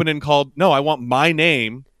he opened and called, no, I want my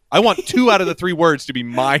name. I want 2 out of the 3 words to be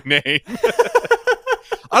my name.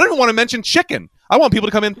 I don't even want to mention chicken. I want people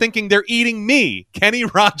to come in thinking they're eating me, Kenny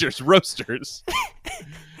Rogers Roasters.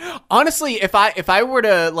 Honestly, if I were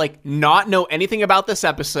to like not know anything about this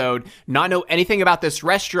episode, not know anything about this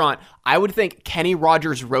restaurant, I would think Kenny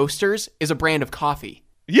Rogers Roasters is a brand of coffee.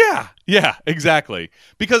 Yeah, exactly.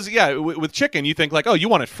 Because with chicken, you think like, oh, you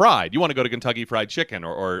want it fried. You want to go to Kentucky Fried Chicken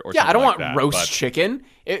or yeah. I don't like want roast chicken.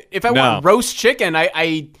 If I want roast chicken,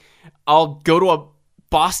 I'll go to a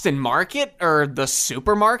Boston Market or the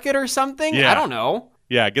supermarket or something. Yeah. I don't know.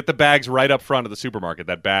 Yeah, get the bags right up front of the supermarket,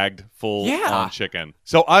 that bagged full on chicken.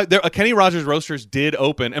 So a Kenny Rogers Roasters did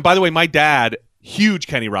open. And by the way, my dad, huge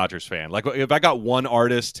Kenny Rogers fan. Like if I got one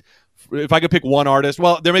artist, if I could pick one artist,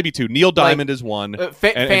 well, there may be 2. Neil Diamond is one, and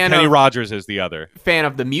Kenny Rogers is the other. Fan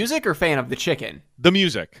of the music or fan of the chicken? The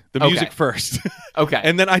music. The music first. Okay.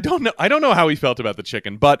 And then I don't know how he felt about the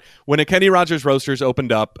chicken, but when a Kenny Rogers Roasters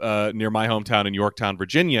opened up near my hometown in Yorktown,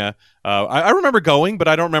 Virginia, I remember going, but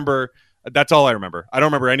I don't remember. That's all I remember. I don't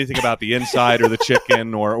remember anything about the inside or the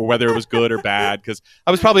chicken or whether it was good or bad because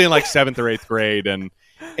I was probably in like 7th or 8th grade and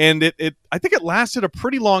it I think it lasted a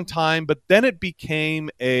pretty long time, but then it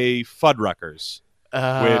became a Fuddruckers,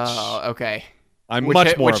 which okay, I'm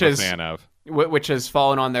much more of a fan of. Which has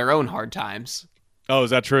fallen on their own hard times. Oh,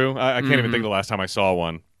 is that true? I can't even think of the last time I saw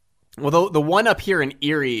one. Well, the one up here in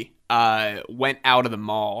Erie went out of the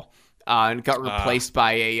mall and got replaced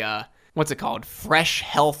by a what's it called? Fresh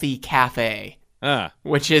Healthy Cafe,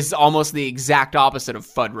 which is almost the exact opposite of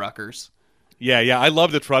Fuddruckers. Yeah. I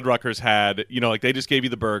love that Fuddruckers had, like they just gave you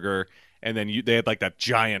the burger and then they had like that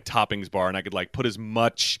giant toppings bar and I could like put as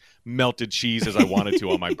much melted cheese as I wanted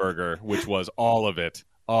to on my burger, which was all of it,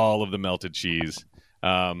 all of the melted cheese.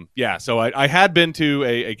 So I had been to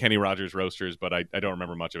a Kenny Rogers Roasters, but I don't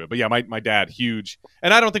remember much of it. But yeah, my dad, huge.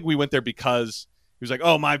 And I don't think we went there because he was like,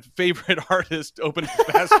 oh, my favorite artist opened a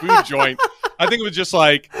fast food joint. I think it was just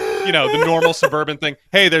like, the normal suburban thing.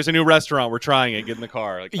 Hey, there's a new restaurant. We're trying it. Get in the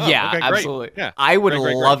car. Like, yeah, okay, absolutely. Yeah, I would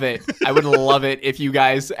love it. I would love it if you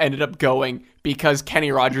guys ended up going because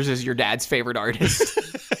Kenny Rogers is your dad's favorite artist.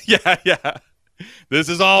 Yeah. This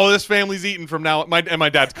is all this family's eating from now on. And my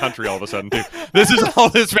dad's country all of a sudden, too. This is all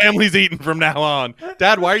this family's eating from now on.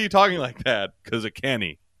 Dad, why are you talking like that? Because of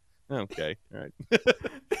Kenny. Okay. All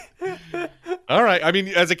right. All right. I mean,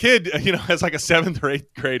 as a kid, as like a 7th or 8th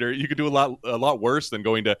grader, you could do a lot worse than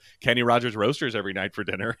going to Kenny Rogers Roasters every night for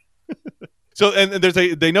dinner. So, and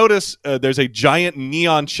they notice there's a giant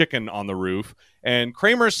neon chicken on the roof, and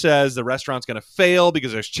Kramer says the restaurant's going to fail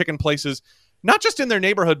because there's chicken places not just in their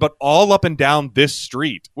neighborhood, but all up and down this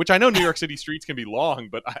street, which I know New York City streets can be long,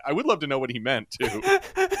 but I would love to know what he meant too.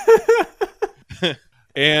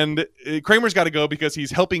 And Kramer's got to go because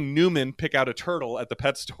he's helping Newman pick out a turtle at the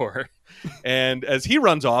pet store. And as he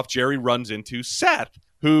runs off, Jerry runs into Seth,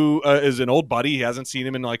 who is an old buddy. He hasn't seen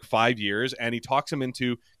him in like 5 years. And he talks him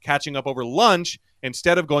into catching up over lunch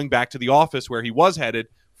instead of going back to the office where he was headed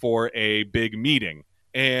for a big meeting.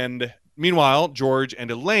 And meanwhile, George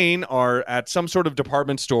and Elaine are at some sort of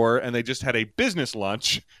department store, and they just had a business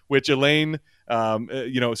lunch, which Elaine,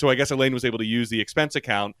 so I guess Elaine was able to use the expense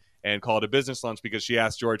account and call it a business lunch because she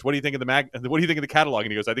asked George, "What do you think of what do you think of the catalog?"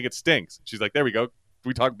 And he goes, "I think it stinks." She's like, "There we go.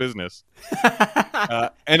 We talk business."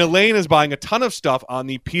 And Elaine is buying a ton of stuff on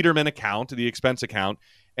the Peterman account, the expense account,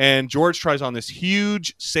 and George tries on this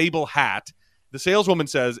huge sable hat. The saleswoman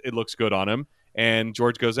says it looks good on him, and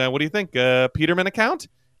George goes, "What do you think, Peterman account?"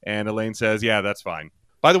 And Elaine says, "Yeah, that's fine."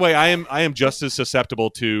 By the way, I am just as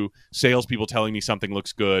susceptible to salespeople telling me something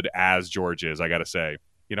looks good as George is. I got to say.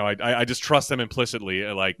 I just trust them implicitly.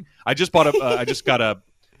 Like I just got a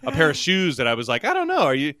pair of shoes that I was like, I don't know.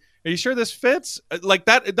 Are you sure this fits? Like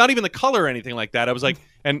that, not even the color or anything like that. I was like,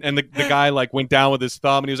 and the guy like went down with his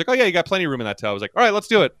thumb and he was like, "Oh yeah, you got plenty of room in that toe." I was like, "All right, let's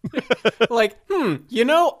do it." Like,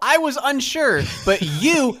 I was unsure, but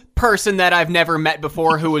you, person that I've never met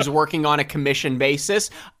before who is working on a commission basis,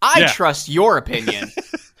 I trust your opinion.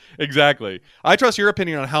 Exactly. I trust your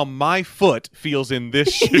opinion on how my foot feels in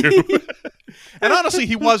this shoe. And honestly,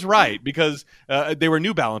 he was right because they were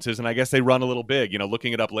New Balances, and I guess they run a little big.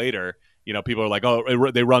 Looking it up later, people are like,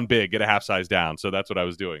 "Oh, they run big. Get a half size down." So that's what I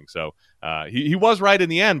was doing. So he was right in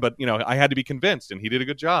the end, but I had to be convinced, and he did a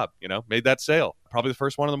good job. Made that sale, probably the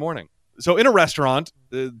first one in the morning. So in a restaurant,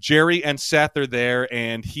 Jerry and Seth are there,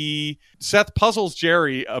 and Seth puzzles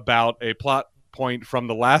Jerry about a plot point from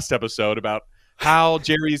the last episode about how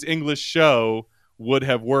Jerry's English show would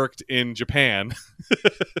have worked in Japan,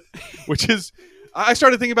 which is, I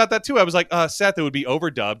started thinking about that too. I was like, Seth, it would be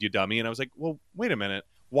overdubbed, you dummy. And I was like, well, wait a minute.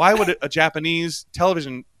 Why would a Japanese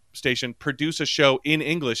television station produce a show in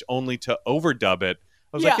English only to overdub it?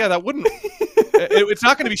 I was like, yeah, that wouldn't, it's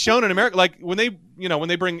not going to be shown in America. Like when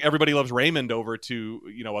they bring Everybody Loves Raymond over to,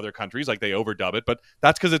 other countries, like they overdub it, but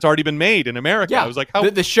that's because it's already been made in America. Yeah. I was like,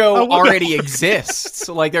 the show already exists.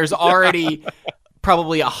 Like there's already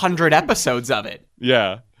probably 100 episodes of it.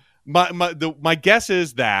 Yeah. My guess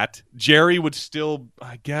is that Jerry would still,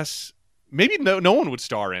 I guess, maybe no one would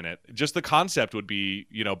star in it. Just the concept would be,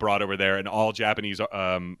 brought over there and all Japanese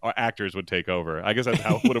actors would take over. I guess that's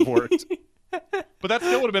how it would have worked. But that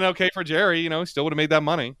still would have been okay for Jerry. Still would have made that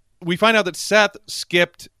money. We find out that Seth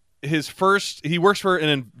skipped he works for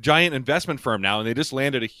a giant investment firm now, and they just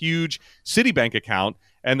landed a huge Citibank account.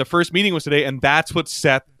 And the first meeting was today, and that's what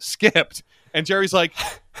Seth skipped. And Jerry's like,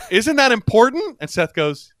 "Isn't that important?" And Seth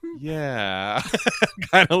goes, "Yeah."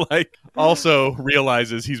 Kind of like also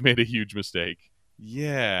realizes he's made a huge mistake.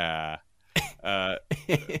 Yeah.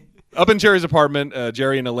 Up in Jerry's apartment,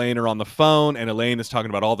 Jerry and Elaine are on the phone, and Elaine is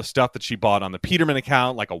talking about all the stuff that she bought on the Peterman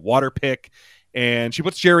account, like a water pick. And she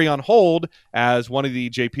puts Jerry on hold as one of the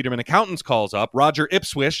J. Peterman accountants calls up. Roger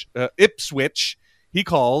Ipswich, he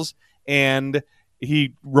calls, and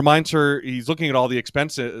he reminds her, he's looking at all the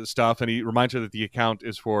expense stuff, and he reminds her that the account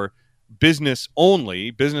is for business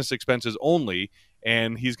expenses only,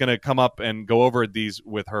 and he's going to come up and go over these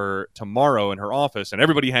with her tomorrow in her office. And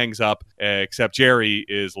everybody hangs up except Jerry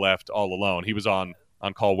is left all alone. He was on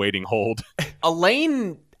call waiting hold.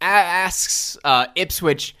 Elaine asks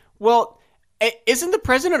Ipswich, "Well, isn't the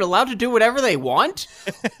president allowed to do whatever they want?"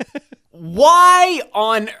 Why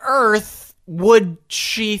on earth would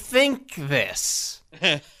she think this?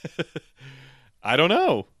 I don't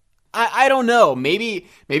know. I don't know. Maybe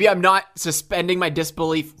I'm not suspending my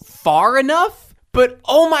disbelief far enough. But,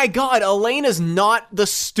 oh my God, Elaine is not the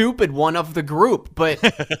stupid one of the group. But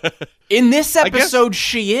in this episode,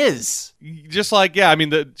 she is. Just like, yeah, I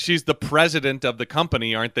mean, she's the president of the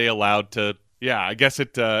company. Aren't they allowed to? Yeah, I guess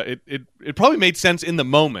it probably made sense in the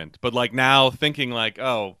moment. But like now thinking like,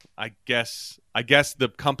 oh, I guess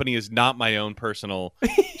the company is not my own personal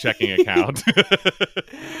checking account.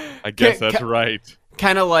 I guess that's right.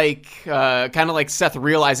 Kind of like Seth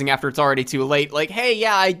realizing after it's already too late, like, hey,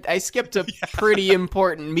 yeah, I skipped a pretty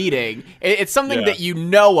important meeting. It's something that you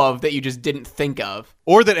know of that you just didn't think of.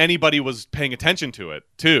 Or that anybody was paying attention to it,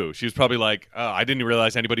 too. She was probably like, oh, I didn't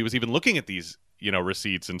realize anybody was even looking at these,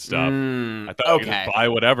 receipts and stuff. I thought I could just buy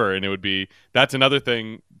whatever, and it would be, that's another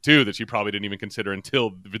thing, too, that she probably didn't even consider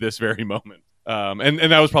until this very moment. And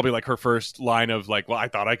that was probably like her first line of like, well, I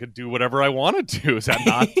thought I could do whatever I wanted to. Is that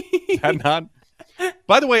not?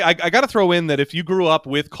 By the way, I got to throw in that if you grew up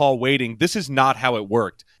with call waiting, this is not how it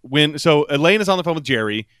worked. So Elaine is on the phone with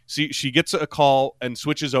Jerry. She gets a call and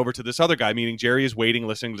switches over to this other guy, meaning Jerry is waiting,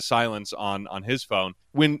 listening to silence on his phone.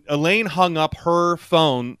 When Elaine hung up her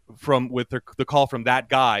phone with the call from that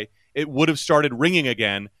guy, it would have started ringing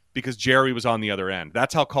again because Jerry was on the other end.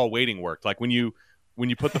 That's how call waiting worked. Like when you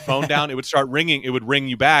put the phone down, it would start ringing. It would ring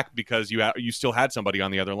you back because you still had somebody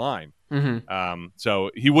on the other line. Mm-hmm.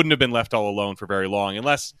 So he wouldn't have been left all alone for very long,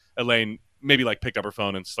 unless Elaine maybe like picked up her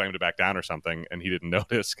phone and slammed it back down or something, and he didn't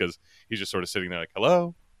notice because he's just sort of sitting there like,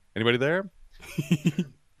 "Hello, anybody there?"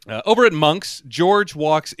 Over at Monk's, George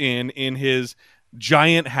walks in his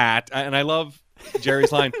giant hat, and I love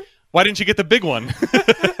Jerry's line, "Why didn't you get the big one?"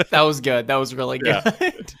 That was good. That was really good.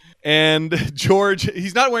 Yeah. And George,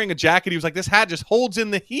 he's not wearing a jacket. He was like, "This hat just holds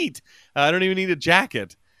in the heat. I don't even need a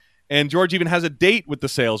jacket." And George even has a date with the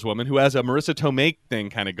saleswoman who has a Marissa Tomei thing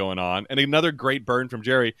kind of going on. And another great burn from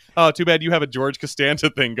Jerry. "Oh, too bad you have a George Costanza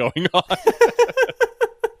thing going on."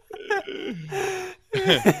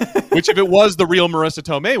 Which, if it was the real Marissa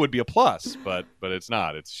Tomei, would be a plus. But it's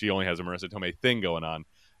not. She only has a Marissa Tomei thing going on.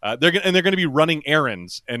 They're going to be running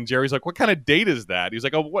errands, and Jerry's like, "What kind of date is that?" He's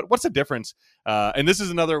like, "Oh, what's the difference?" And this is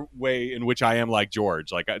another way in which I am like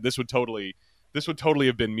George. Like this would totally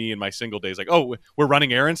have been me in my single days. Like, "Oh, we're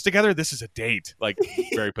running errands together. This is a date." Like,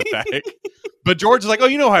 very pathetic. But George is like, "Oh,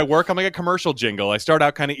 you know how I work. I'm like a commercial jingle. I start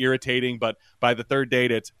out kind of irritating, but by the third date,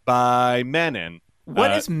 it's by Menon."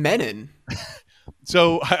 What is Menon?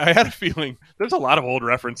 So I had a feeling there's a lot of old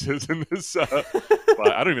references in this,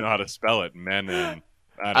 but I don't even know how to spell it. Menon.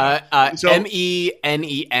 MENEN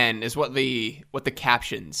is what the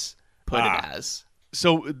captions put it as.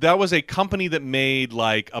 So that was a company that made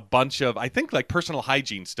like a bunch of, I think, like personal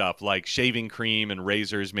hygiene stuff, like shaving cream and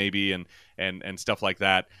razors maybe and stuff like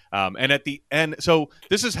that. And at the end, so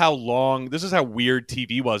this is how weird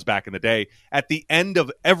TV was back in the day. At the end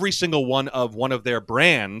of every single one of their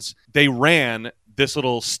brands, they ran this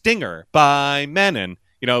little stinger by Menon.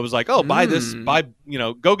 It was like, "Oh, buy this,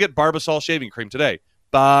 go get Barbasol shaving cream today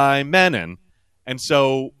by Menon." And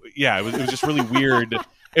so, yeah, it was just really weird.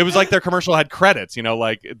 It was like their commercial had credits,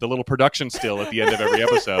 like the little production still at the end of every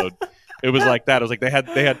episode. It was like that. It was like they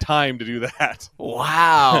had time to do that.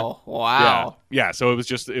 Wow. Yeah. So it was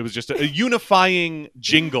just a unifying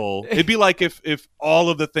jingle. It'd be like if all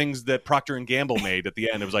of the things that Procter and Gamble made at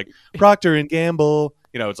the end, it was like Procter and Gamble.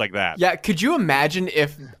 It's like that. Yeah. Could you imagine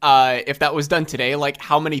if that was done today? Like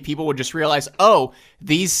how many people would just realize, oh,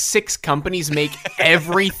 these 6 companies make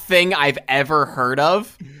everything I've ever heard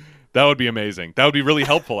of? That would be amazing. That would be really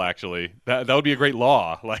helpful, actually. That would be a great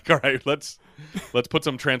law. Like, all right, let's put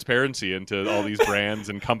some transparency into all these brands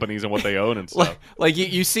and companies and what they own and stuff. Like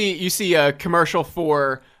you see a commercial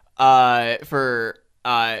for feminine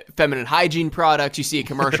hygiene products. You see a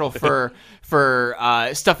commercial for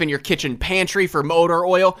stuff in your kitchen pantry for motor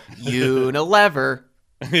oil. Unilever.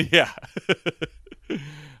 Yeah.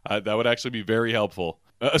 That would actually be very helpful.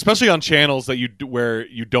 Especially on channels where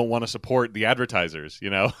you don't want to support the advertisers,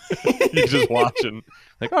 you just watch and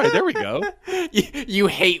like, all right, there we go. You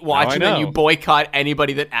hate watching and you boycott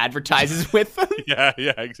anybody that advertises with them. Yeah,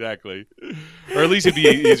 exactly. Or at least it'd be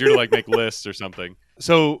easier to like make lists or something.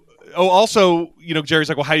 So, also, Jerry's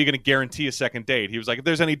like, "Well, how are you going to guarantee a second date?" He was like, "If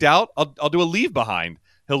there's any doubt, I'll do a leave behind."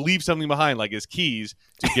 He'll leave something behind, like his keys,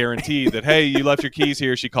 to guarantee that, hey, you left your keys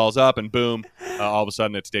here. She calls up and boom, all of a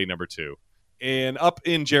sudden it's date number 2. And up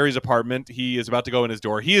in Jerry's apartment, he is about to go in his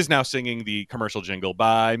door. He is now singing the commercial jingle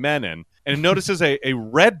by Menon and notices a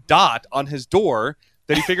red dot on his door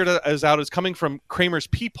that he figured out is coming from Kramer's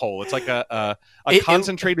peephole. It's like a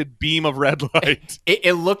concentrated beam of red light.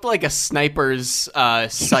 It looked like a sniper's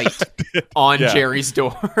sight on Jerry's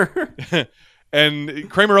door. And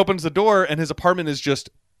Kramer opens the door, and his apartment is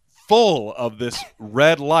just full of this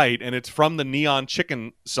red light, and it's from the neon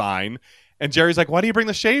chicken sign. And Jerry's like, "Why do you bring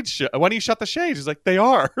the shades? Why do you shut the shades?" He's like, "They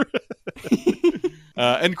are."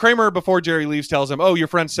 And Kramer, before Jerry leaves, tells him, "Oh, your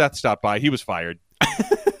friend Seth stopped by. He was fired."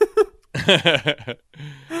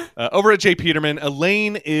 Over at J. Peterman,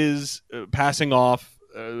 Elaine is passing off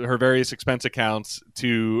her various expense accounts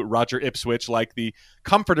to Roger Ipswich, like the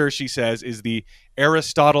comforter, she says, is the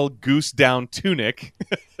Aristotle goose down tunic.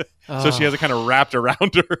 So she has it kind of wrapped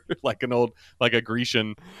around her like a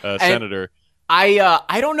Grecian senator.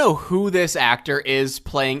 I don't know who this actor is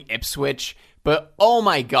playing Ipswich, but oh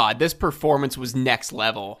my god, this performance was next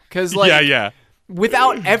level. Because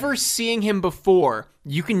without ever seeing him before,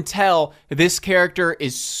 you can tell this character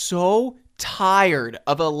is so tired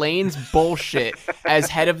of Elaine's bullshit as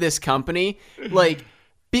head of this company. Like,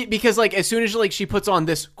 because like as soon as she puts on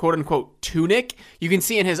this quote unquote tunic, you can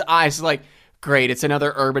see in his eyes like, Great, it's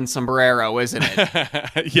another urban sombrero, isn't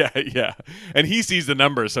it? Yeah. And he sees the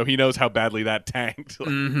numbers, so he knows how badly that tanked.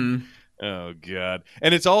 Mm-hmm. Oh, God.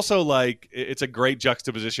 And it's also like, it's a great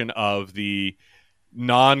juxtaposition of the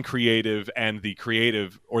non-creative and the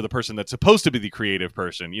creative, or the person that's supposed to be the creative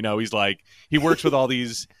person. You know, he's like, he works with all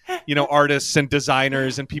these, you know, artists and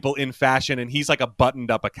designers and people in fashion, and he's like a buttoned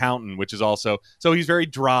up accountant, which is also, so he's very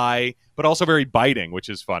dry but also very biting, which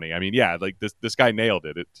is funny. I mean, yeah, like this guy nailed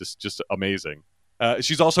it. It's just amazing.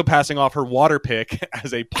 She's also passing off her water pick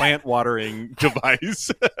as a plant watering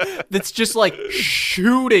device. That's just like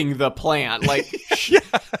shooting the plant. Like,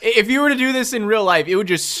 if you were to do this in real life, it would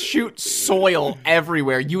just shoot soil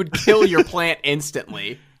everywhere. You would kill your plant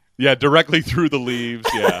instantly. Yeah, directly through the leaves.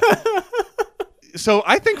 Yeah. So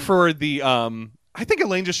I think for the, I think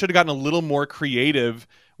Elaine just should have gotten a little more creative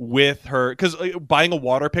with her, because buying a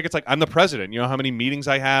water pick, it's like, I'm the president. You know how many meetings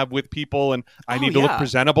I have with people, and I need to look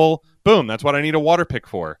presentable. Boom, that's what I need a water pick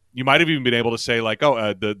for. You might have even been able to say like,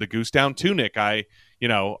 the goose down tunic. I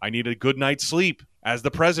need a good night's sleep as the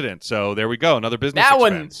president. So there we go, another business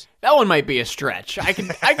expense. That one might be a stretch. I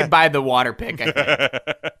could buy the water pick, I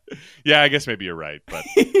think. Yeah, I guess maybe you're right, but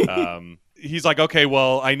he's like, okay,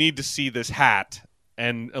 well, I need to see this hat.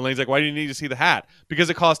 And Elaine's like, why do you need to see the hat? Because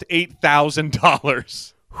it cost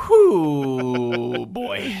 $8,000. Whoo,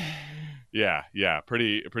 boy. Yeah,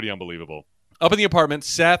 pretty unbelievable. Up in the apartment,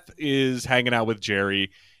 Seth is hanging out with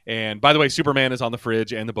Jerry. And by the way, Superman is on the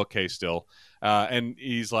fridge and the bookcase still. And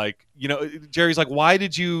he's like, Jerry's like, why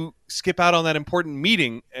did you skip out on that important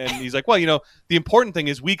meeting? And he's like, well, the important thing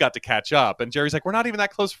is we got to catch up. And Jerry's like, we're not even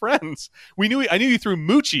that close friends. I knew you through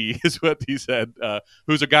Moochie, is what he said,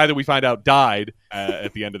 who's a guy that we find out died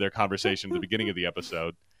at the end of their conversation at the beginning of the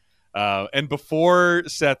episode. And before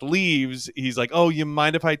Seth leaves, he's like, oh, you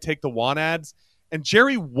mind if I take the want ads? And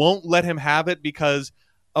Jerry won't let him have it because,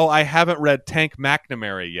 I haven't read Tank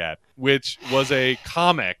McNamara yet, which was a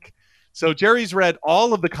comic. So Jerry's read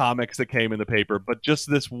all of the comics that came in the paper, but just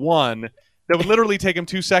this one that would literally take him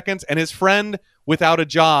 2 seconds. And his friend without a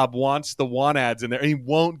job wants the want ads in there, and he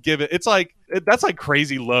won't give it. It's like, that's like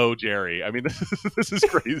crazy low, Jerry. I mean, this is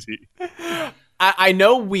crazy. I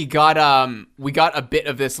know we got a bit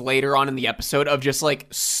of this later on in the episode of just like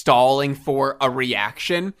stalling for a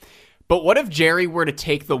reaction. But what if Jerry were to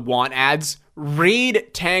take the want ads,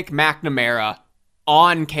 read Tank McNamara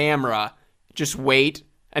on camera, just wait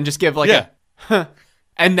and just give and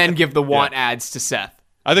then give the want ads to Seth?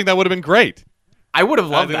 I think that would have been great. I would have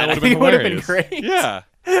loved that. I think it would have been great. Yeah.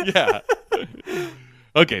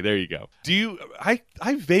 Okay, there you go. I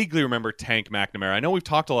vaguely remember Tank McNamara. I know we've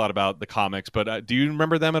talked a lot about the comics, but do you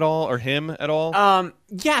remember them at all, or him at all?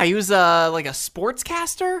 Yeah, he was like a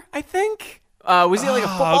sportscaster, I think. Was he like a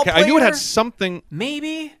football player? I knew it had something.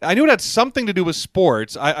 Maybe. I knew it had something to do with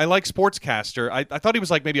sports. I like sportscaster. I thought he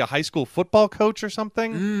was like maybe a high school football coach or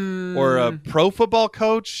something, or a pro football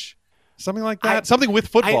coach, something like that. Something with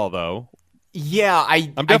football, though. Yeah, I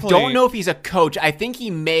don't know if he's a coach. I think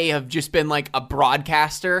he may have just been like a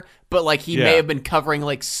broadcaster, but like he may have been covering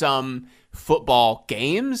like some football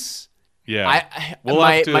games. Yeah.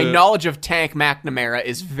 My knowledge of Tank McNamara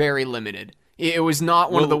is very limited. It was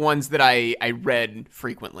not one of the ones that I read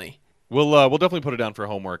frequently. We'll definitely put it down for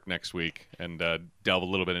homework next week and delve a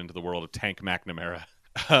little bit into the world of Tank McNamara.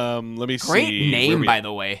 Let me see. Great name, by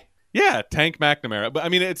the way. Yeah, Tank McNamara. But I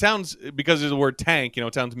mean, it sounds, because there's the word tank,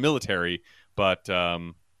 it sounds military. But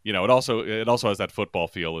it also has that football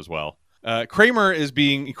feel as well.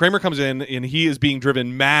 Kramer comes in and he is being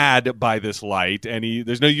driven mad by this light, and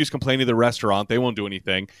there's no use complaining to the restaurant. They won't do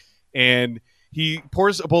anything. And he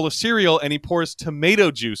pours a bowl of cereal and he pours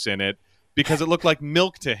tomato juice in it because it looked like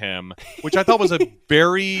milk to him, which I thought was a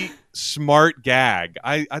very smart gag.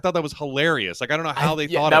 I thought that was hilarious. Like, I don't know how they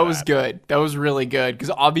thought of that. That was good. That was really good, because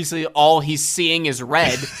obviously all he's seeing is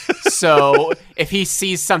red. So if he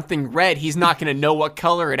sees something red, he's not going to know what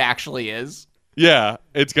color it actually is. Yeah,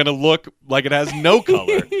 it's going to look like it has no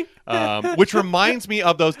color. Which reminds me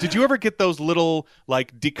of those. Did you ever get those little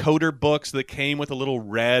like decoder books that came with a little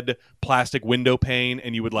red plastic window pane,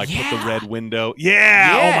 and you would like put the red window?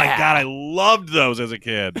 Yeah. Oh my God, I loved those as a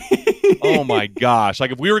kid. Oh my gosh.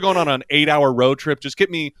 Like, if we were going on an 8-hour road trip, just get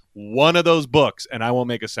me one of those books and I won't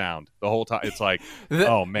make a sound the whole time. It's like,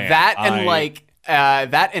 oh man.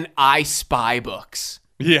 That and I Spy books.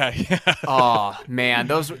 Yeah. Oh man,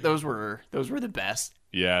 those were the best.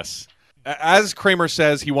 Yes. As Kramer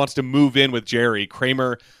says he wants to move in with Jerry,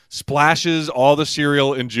 Kramer splashes all the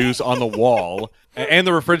cereal and juice on the wall and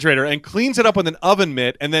the refrigerator and cleans it up with an oven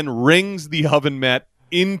mitt and then wrings the oven mitt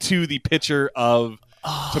into the pitcher of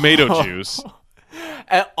tomato juice.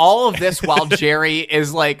 All of this while Jerry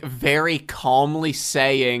is like very calmly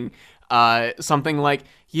saying something like,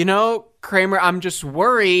 Kramer, I'm just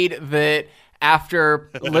worried that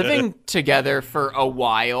after living together for a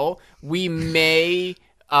while, we may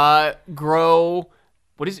grow.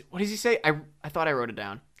 What does he say? I thought I wrote it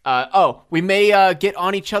down. We may get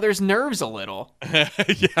on each other's nerves a little.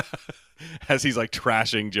 Yeah. As he's like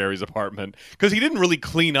trashing Jerry's apartment because he didn't really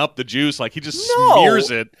clean up the juice. Like he just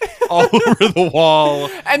smears it all over the wall.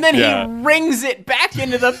 And then he wrings it back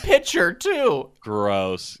into the pitcher too.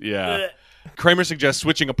 Gross. Yeah. Kramer suggests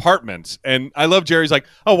switching apartments. And I love Jerry's like,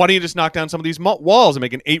 oh, why don't you just knock down some of these walls and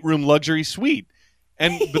make an 8-room luxury suite?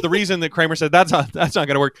 But the reason that Kramer said that's not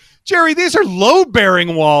going to work. Jerry, these are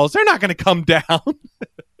load-bearing walls. They're not going to come down.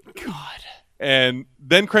 God. And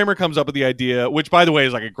then Kramer comes up with the idea, which, by the way,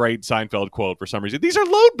 is like a great Seinfeld quote for some reason. These are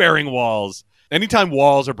load-bearing walls. Anytime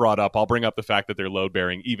walls are brought up, I'll bring up the fact that they're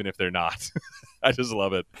load-bearing, even if they're not. I just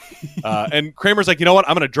love it. And Kramer's like, you know what?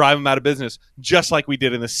 I'm going to drive them out of business, just like we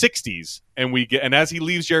did in the 60s. And as he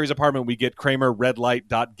leaves Jerry's apartment, we get Kramer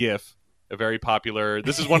redlight.gif, a very popular.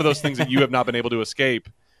 This is one of those things that you have not been able to escape.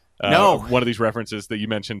 No. One of these references that you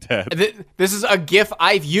mentioned, Ted. This is a GIF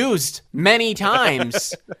I've used many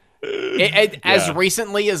times. As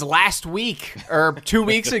recently as last week or 2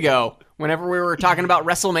 weeks ago, whenever we were talking about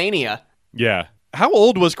WrestleMania. Yeah. How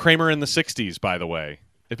old was Kramer in the 60s, by the way?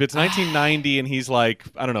 If it's 1990 and he's like,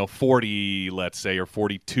 I don't know, 40, let's say, or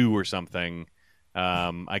 42 or something,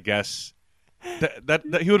 I guess that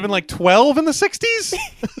he would have been like 12 in the 60s?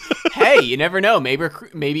 Hey, you never know.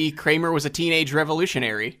 Maybe Kramer was a teenage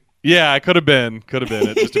revolutionary. Yeah, it could have been.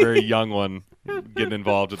 Just a very young one getting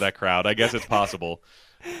involved with that crowd. I guess it's possible.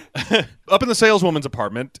 Up in the saleswoman's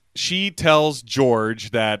apartment, she tells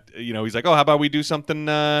George that, he's like, oh, how about we do something,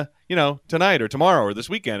 tonight or tomorrow or this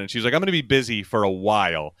weekend? And she's like, I'm going to be busy for a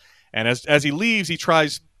while. And as he leaves, he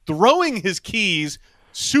tries throwing his keys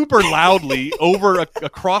super loudly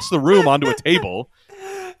across the room onto a table,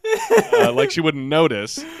 like she wouldn't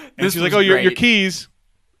notice. And she's like, oh, your keys.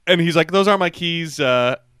 And he's like, those aren't my keys.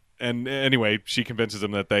 And anyway, she convinces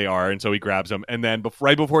him that they are, and so he grabs them. And then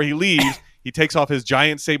right before he leaves, he takes off his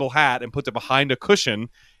giant sable hat and puts it behind a cushion.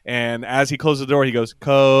 And as he closes the door, he goes,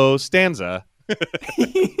 Costanza.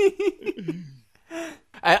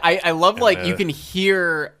 I love, you can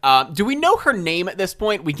hear... do we know her name at this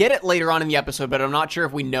point? We get it later on in the episode, but I'm not sure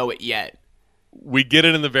if we know it yet. We get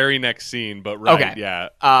it in the very next scene, but right, okay. Yeah.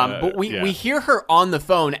 But we hear her on the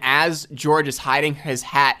phone as George is hiding his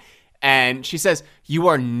hat. And she says, you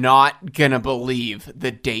are not going to believe the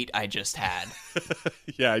date I just had.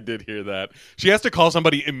 Yeah, I did hear that. She has to call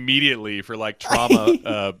somebody immediately for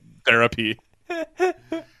trauma therapy.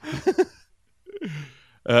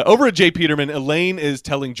 Over at J. Peterman, Elaine is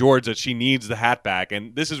telling George that she needs the hat back.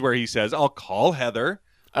 And this is where he says, I'll call Heather.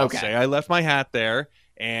 I'll say I left my hat there.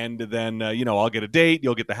 And then, I'll get a date.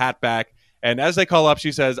 You'll get the hat back. And as they call up,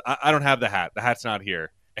 she says, I don't have the hat. The hat's not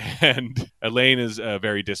here. And Elaine is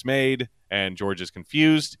very dismayed, and George is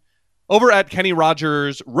confused. Over at Kenny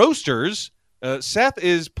Rogers Roasters, Seth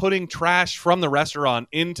is putting trash from the restaurant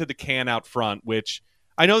into the can out front, which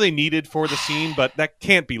I know they needed for the scene, but that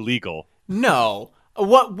can't be legal. No.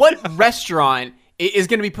 What restaurant is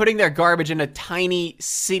going to be putting their garbage in a tiny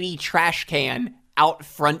city trash can out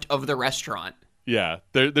front of the restaurant? Yeah,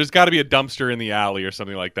 there's got to be a dumpster in the alley or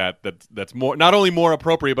something like that. That's more not only more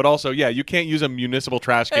appropriate, but also you can't use a municipal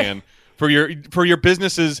trash can for your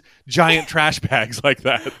business's giant trash bags like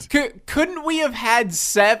that. Couldn't we have had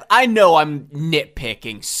Seth? I know I'm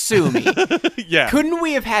nitpicking. Sue me. Yeah. Couldn't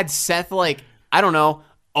we have had Seth I don't know,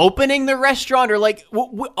 opening the restaurant or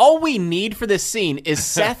all we need for this scene is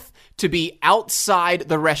Seth to be outside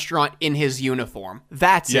the restaurant in his uniform.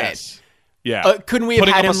 That's it. Yeah. Couldn't we have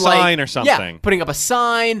had him putting up a sign or something? Yeah, putting up a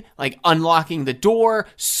sign, unlocking the door,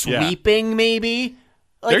 sweeping maybe.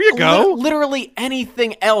 There you go. Literally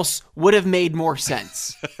anything else would have made more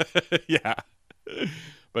sense. Yeah.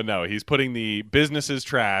 But no, he's putting the business's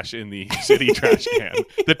trash in the city trash can,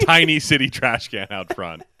 the tiny city trash can out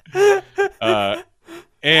front.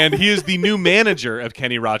 And he is the new manager of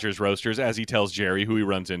Kenny Rogers Roasters, as he tells Jerry, who he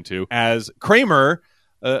runs into, as Kramer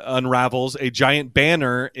unravels a giant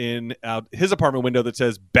banner in his apartment window that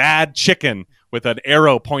says "Bad Chicken" with an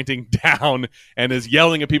arrow pointing down, and is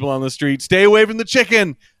yelling at people on the street, "Stay away from the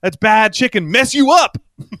chicken! That's bad chicken! Mess you up!"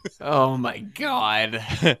 Oh my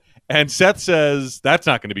God. And Seth says that's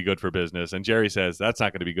not going to be good for business, and Jerry says that's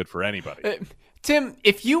not going to be good for anybody. Tim,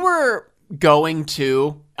 if you were going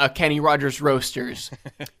to a Kenny Rogers Roasters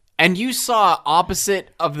and you saw on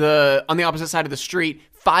the opposite side of the street,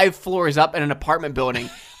 5 floors up in an apartment building,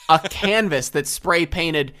 a canvas that's spray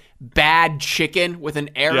painted bad chicken with an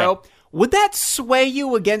arrow, would that sway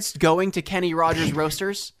you against going to Kenny Rogers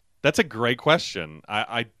Roasters? That's a great question.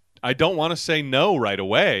 I don't want to say no right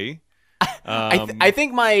away. I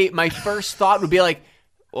think my first thought would be like,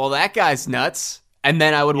 well, that guy's nuts. And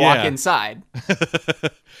then I would walk inside.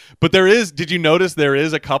 But did you notice there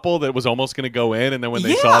is a couple that was almost going to go in, and then when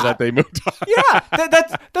they saw that, they moved on? Yeah,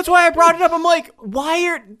 that's why I brought it up. I'm like,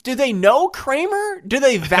 do they know Kramer? Do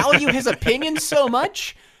they value his opinion so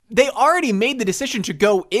much? They already made the decision to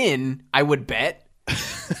go in, I would bet.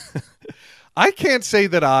 I can't say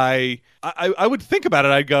that I would think about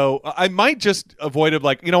it. I'd go, I might just avoid it.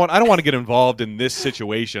 Like, you know what? I don't want to get involved in this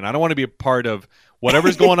situation. I don't want to be a part of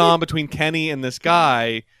whatever's going on between Kenny and this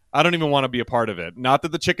guy. I don't even want to be a part of it. Not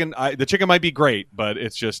that the chicken might be great, but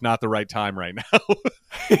it's just not the right time right now.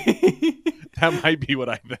 That might be what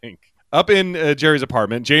I think. Up in Jerry's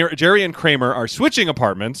apartment, Jerry and Kramer are switching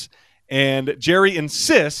apartments, and Jerry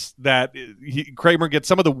insists that Kramer gets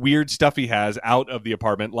some of the weird stuff he has out of the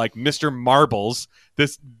apartment, like Mr. Marbles,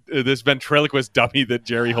 this ventriloquist dummy that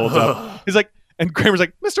Jerry holds up. He's like, and Kramer's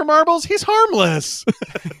like, Mr. Marbles, he's harmless.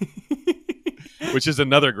 Which is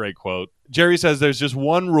another great quote. Jerry says there's just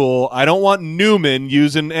one rule. I don't want Newman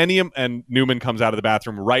using any... And Newman comes out of the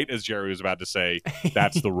bathroom right as Jerry was about to say,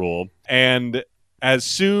 that's the rule. And as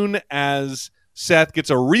soon as Seth gets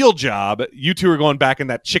a real job, you two are going back in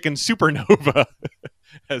that chicken supernova,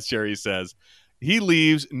 as Jerry says. He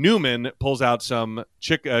leaves. Newman pulls out some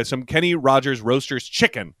Kenny Rogers Roasters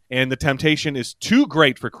chicken, and the temptation is too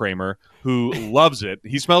great for Kramer, who loves it.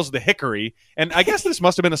 He smells the hickory, and I guess this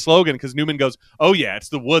must have been a slogan because Newman goes, "Oh yeah, it's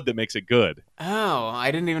the wood that makes it good." Oh, I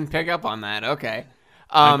didn't even pick up on that. Okay.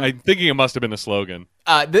 I'm thinking it must have been a slogan.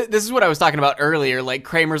 This is what I was talking about earlier. Like,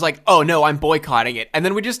 Kramer's like, "Oh no, I'm boycotting it," and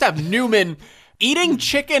then we just have Newman eating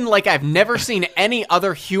chicken like I've never seen any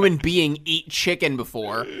other human being eat chicken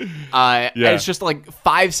before. And it's just like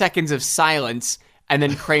 5 seconds of silence, and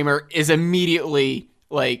then Kramer is immediately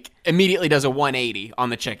does a 180 on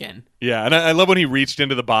the chicken. Yeah, and I love when he reached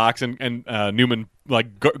into the box and Newman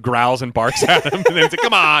like growls and barks at him, and then he's like,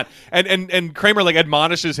 "Come on!" and Kramer like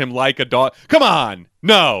admonishes him like a dog. "Come on,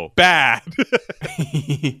 no, bad."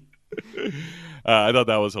 I thought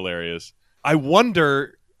that was hilarious. I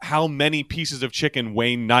wonder how many pieces of chicken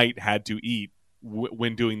Wayne Knight had to eat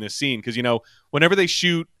when doing this scene. Because, you know, whenever they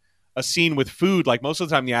shoot a scene with food, like most of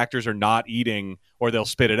the time the actors are not eating or they'll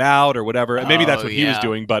spit it out or whatever. And maybe that's what he was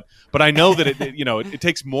doing. But I know that it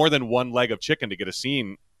takes more than one leg of chicken to get a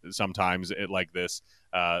scene sometimes like this.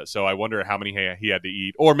 So I wonder how many he had to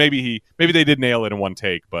eat. Or maybe they did nail it in one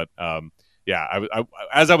take. But I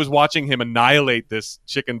as I was watching him annihilate this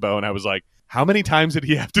chicken bone, I was like, how many times did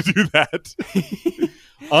he have to do that?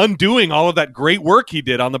 Undoing all of that great work he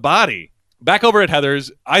did on the body. Back over at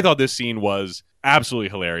Heather's, I thought this scene was absolutely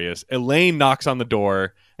hilarious. Elaine knocks on the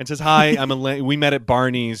door and says, "Hi, I'm Elaine. We met at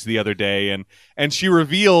Barney's the other day." And she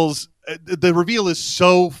reveals, the reveal is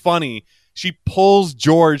so funny. She pulls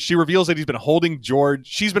George. She reveals that she's been holding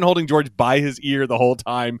George by his ear the whole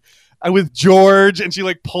time with George, and she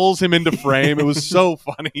like pulls him into frame. It was so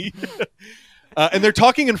funny. And they're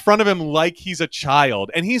talking in front of him like he's a child.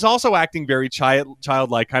 And he's also acting very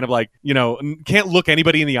childlike, kind of like, you know, can't look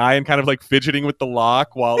anybody in the eye and kind of like fidgeting with the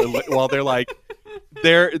lock while they're like,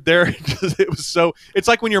 they're just, it was so, it's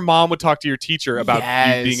like when your mom would talk to your teacher about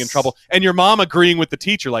you being in trouble and your mom agreeing with the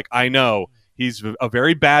teacher, like, I know he's a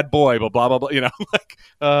very bad boy, but blah, blah, blah, you know, like,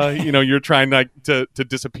 you're trying to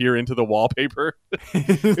disappear into the wallpaper.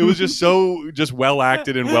 It was just so well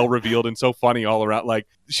acted and well revealed and so funny all around. Like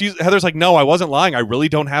Heather's like, "No, I wasn't lying. I really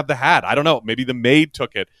don't have the hat. I don't know. Maybe the maid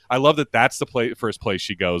took it." I love that that's the first place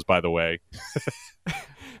she goes, by the way.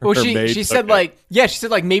 Well, she said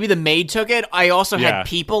maybe the maid took it. I also had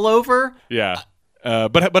people over. Yeah.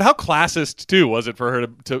 But how classist too was it for her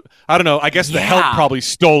to I don't know, I guess the help probably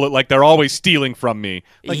stole it, like they're always stealing from me.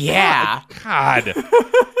 Like, God.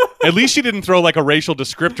 At least she didn't throw like a racial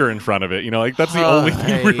descriptor in front of it, like that's the only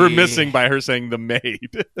thing we were missing by her saying the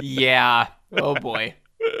maid. Yeah. Oh boy.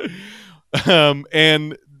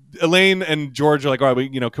 And Elaine and George are like, "All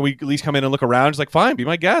right, can we at least come in and look around?" She's like, "Fine, be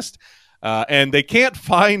my guest." And they can't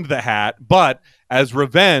find the hat, but as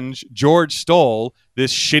revenge, George stole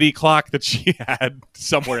this shitty clock that she had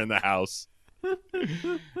somewhere in the house.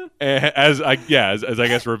 as I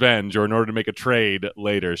guess revenge, or in order to make a trade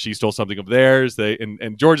later, she stole something of theirs.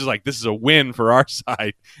 And George is like, "This is a win for our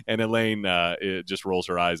side," and Elaine it just rolls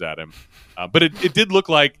her eyes at him. But it did look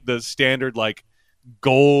like the standard like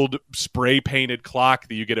gold spray painted clock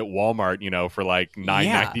that you get at Walmart, for like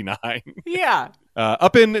 $9.99. Yeah.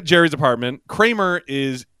 Up in Jerry's apartment, Kramer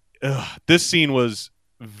is. This scene was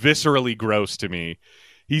viscerally gross to me.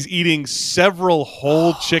 He's eating several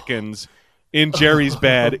whole chickens in Jerry's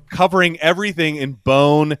bed, covering everything in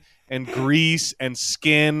bone and grease and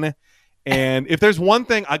skin. And if there's one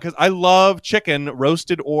thing, because I love chicken,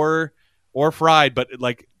 roasted or fried, but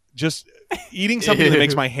like just eating something that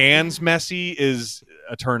makes my hands messy is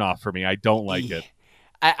a turnoff for me. I don't like it.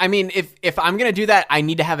 I mean, if I'm gonna do that, I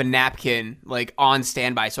need to have a napkin like on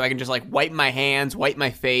standby so I can just like wipe my hands, wipe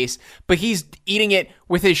my face. But he's eating it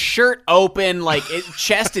with his shirt open, like his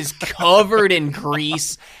chest is covered in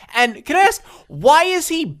grease. And can I ask, why is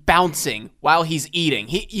he bouncing while he's eating?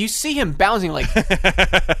 You see him bouncing like.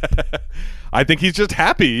 I think he's just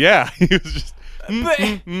happy. Yeah, he was just. But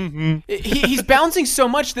he's bouncing so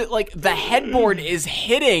much that like the headboard is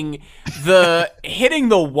hitting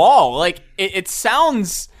the wall. Like it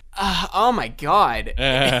sounds. Oh my god!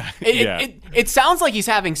 It sounds like he's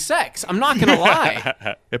having sex. I'm not gonna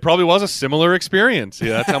lie. It probably was a similar experience.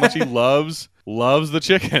 Yeah, that's how much he loves the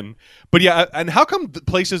chicken. But yeah, and how come the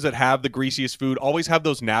places that have the greasiest food always have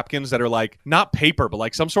those napkins that are like not paper, but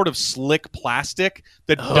like some sort of slick plastic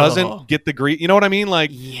that doesn't get the grease? You know what I mean? Like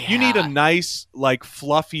you need a nice, like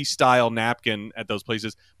fluffy style napkin at those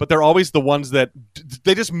places, but they're always the ones that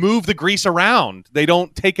they just move the grease around. They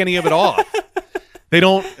don't take any of it off.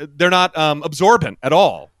 They're not absorbent at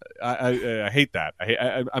all. I hate that.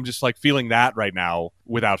 I'm just like feeling that right now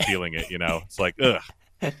without feeling it. You know, it's like ugh.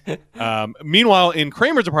 Meanwhile, in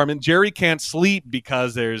Kramer's apartment, Jerry can't sleep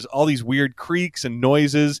because there's all these weird creaks and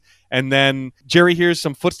noises. And then Jerry hears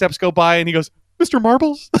some footsteps go by and he goes, "Mr.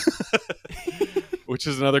 Marbles?" Which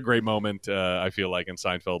is another great moment, I feel like, in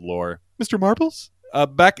Seinfeld lore. "Mr. Marbles?"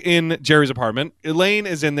 Back in Jerry's apartment, Elaine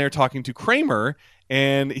is in there talking to Kramer,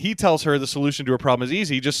 and he tells her the solution to her problem is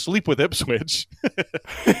easy. Just sleep with Ipswich.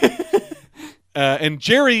 And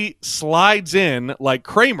Jerry slides in like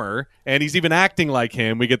Kramer, and he's even acting like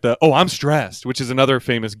him. We get the, "Oh, I'm stressed," which is another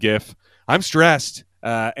famous gif. "I'm stressed."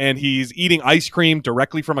 And he's eating ice cream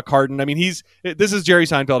directly from a carton. I mean, this is Jerry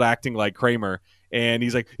Seinfeld acting like Kramer. And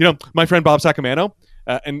he's like, "My friend Bob Sacamano."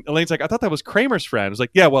 And Elaine's like, "I thought that was Kramer's friend." I was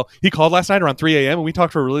like, "Yeah, well, he called last night around 3 a.m. and we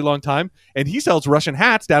talked for a really long time. And he sells Russian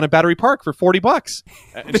hats down at Battery Park for $40.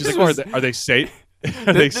 And she's like, "Are they safe?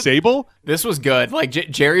 Are they sable?" This was good. Like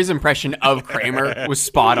Jerry's impression of Kramer was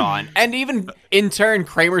spot on, and even in turn,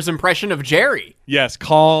 Kramer's impression of Jerry. Yes,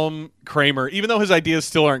 calm Kramer. Even though his ideas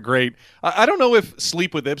still aren't great, I don't know if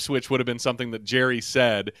 "sleep with Ipswich" would have been something that Jerry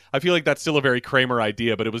said. I feel like that's still a very Kramer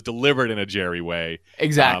idea, but it was delivered in a Jerry way.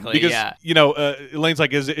 Exactly. Because yeah. Elaine's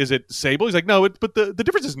like, "Is it sable?" He's like, "No, but the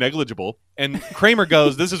difference is negligible." And Kramer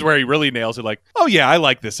goes, "This is where he really nails it." Like, "Oh yeah, I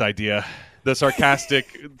like this idea." The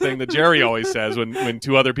sarcastic thing that Jerry always says when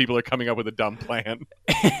two other people are coming up with a dumb plan.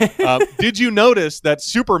 Did you notice that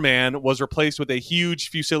Superman was replaced with a huge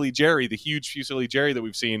Fusilli Jerry? The huge Fusilli Jerry that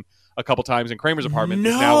we've seen a couple times in Kramer's apartment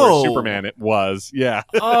is now where Superman it was. Yeah.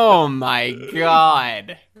 Oh my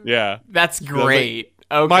god. Yeah. That's great.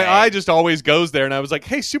 Okay. My eye just always goes there, and I was like,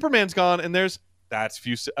 "Hey, Superman's gone," and that's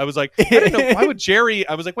Fusilli. I was like, I didn't know, why would Jerry?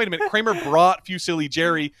 I was like, wait a minute, Kramer brought Fusilli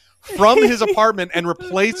Jerry from his apartment and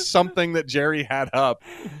replaced something that Jerry had up.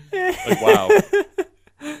 Like, wow.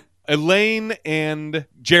 Elaine and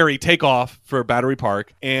Jerry take off for Battery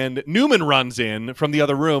Park, and Newman runs in from the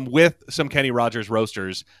other room with some Kenny Rogers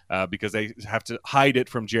roasters because they have to hide it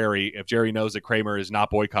from Jerry. If Jerry knows that Kramer is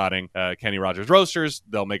not boycotting Kenny Rogers roasters,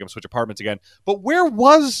 they'll make him switch apartments again. But where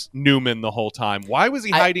was Newman the whole time? Why was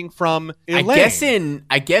he hiding from Elaine?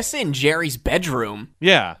 I guess in Jerry's bedroom.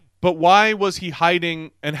 Yeah. But why was he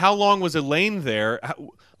hiding, and how long was Elaine there?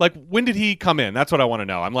 Like, when did he come in? That's what I want to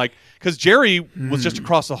know. I'm like, because Jerry was just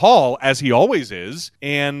across the hall, as he always is,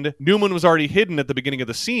 and Newman was already hidden at the beginning of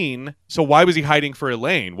the scene, so why was he hiding for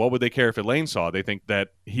Elaine? What would they care if Elaine saw? They think that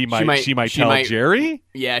she might tell Jerry?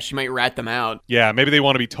 Yeah, she might rat them out. Yeah, maybe they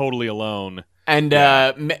want to be totally alone. And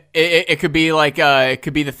it could be like, it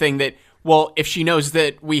could be the thing that, well, if she knows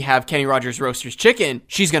that we have Kenny Rogers Roasters chicken,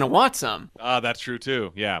 she's going to want some. That's true,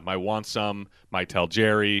 too. Yeah, might want some, might tell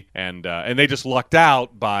Jerry. And they just lucked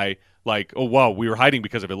out by, like, oh, whoa, we were hiding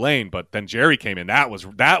because of Elaine, but then Jerry came in. That was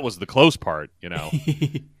the close part,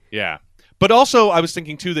 Yeah. But also, I was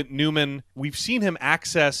thinking, too, that Newman, we've seen him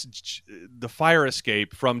access the fire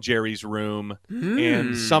escape from Jerry's room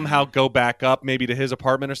and somehow go back up maybe to his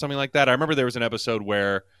apartment or something like that. I remember there was an episode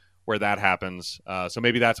where that happens. So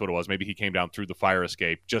maybe that's what it was. Maybe he came down through the fire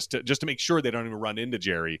escape just to make sure they don't even run into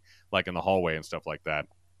Jerry, like in the hallway and stuff like that.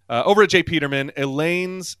 Over at J. Peterman,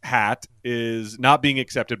 Elaine's hat is not being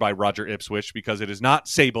accepted by Roger Ipswich because it is not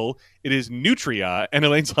sable. It is nutria. And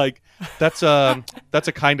Elaine's like, that's a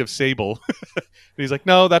kind of sable. And he's like,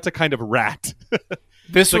 no, that's a kind of rat.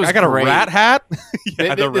 This was I got great. a rat hat.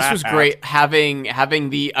 This was great. Having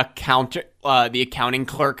the accounting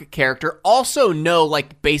clerk character also know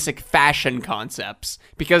like basic fashion concepts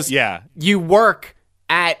because you work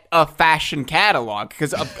at a fashion catalog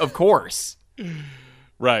because of course.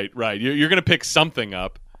 Right. You're gonna pick something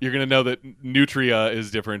up. You're gonna know that nutria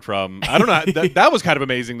is different from. I don't know. That was kind of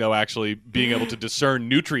amazing though. Actually, being able to discern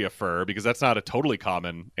nutria fur because that's not a totally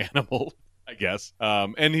common animal. I guess.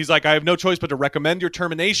 And he's like, I have no choice but to recommend your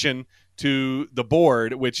termination to the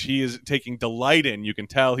board, which he is taking delight in. You can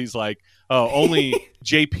tell he's like, oh, only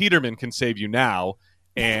Jay Peterman can save you now.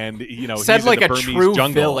 And, said he's like in the a Burmese true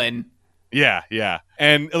jungle. villain. Yeah.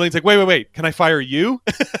 And Elaine's like, wait. Can I fire you?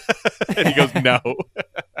 And he goes, no.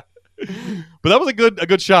 But that was a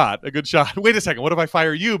good shot. Wait a second. What if I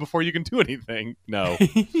fire you before you can do anything? No.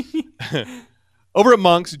 Over at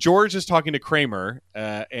Monk's, George is talking to Kramer,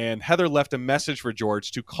 and Heather left a message for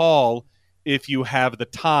George to call if you have the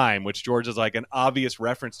time, which George is like an obvious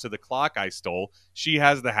reference to the clock I stole. She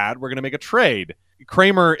has the hat. We're going to make a trade.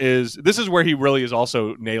 This is where he really is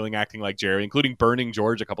also nailing acting like Jerry, including burning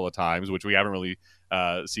George a couple of times, which we haven't really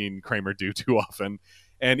seen Kramer do too often.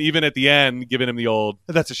 And even at the end, giving him the old,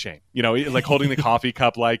 that's a shame. Like holding the coffee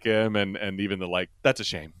cup like him and even the like, that's a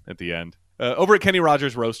shame at the end. Over at Kenny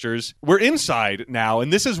Rogers Roasters, we're inside now,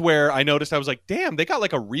 and this is where I noticed I was like, damn, they got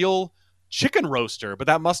like a real chicken roaster, but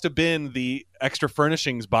that must have been the extra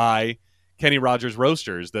furnishings by Kenny Rogers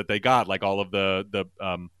Roasters that they got, like all of the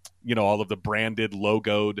all of the branded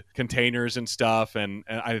logoed containers and stuff, and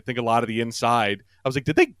I think a lot of the inside. I was like,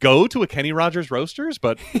 did they go to a Kenny Rogers Roasters?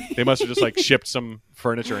 But they must have just like shipped some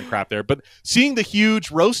furniture and crap there. But seeing the huge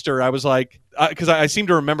roaster, I was like, because I seem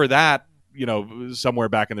to remember that. Somewhere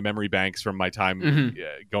back in the memory banks from my time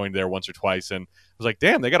going there once or twice, and I was like,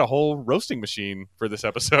 "Damn, they got a whole roasting machine for this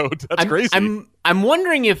episode." That's crazy. I'm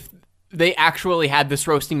wondering if they actually had this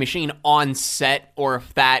roasting machine on set, or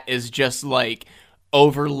if that is just like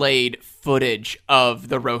overlaid footage of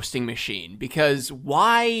the roasting machine. Because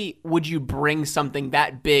why would you bring something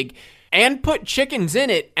that big and put chickens in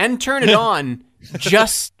it and turn it on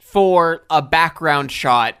just for a background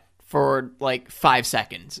shot? For like 5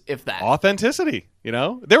 seconds, if that. Authenticity, they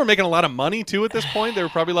were making a lot of money too at this point. They were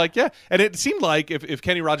probably like, yeah. And it seemed like if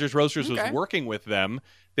Kenny Rogers Roasters was working with them,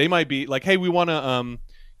 they might be like, hey, we want to,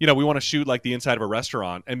 we want to shoot like the inside of a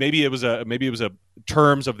restaurant. And maybe it was a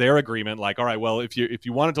terms of their agreement. Like, all right, well, if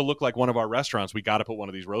you wanted to look like one of our restaurants, we got to put one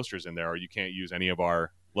of these roasters in there, or you can't use any of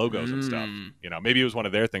our logos and stuff. Maybe it was one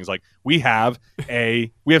of their things. Like we have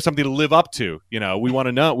something to live up to. We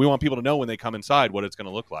want people to know when they come inside what it's going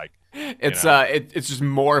to look like. It's it's just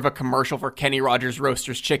more of a commercial for Kenny Rogers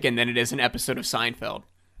Roasters Chicken than it is an episode of Seinfeld.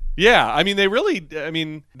 Yeah, they really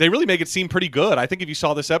make it seem pretty good. I think if you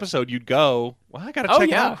saw this episode, you'd go, well, I got to check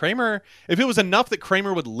it out. Kramer, if it was enough that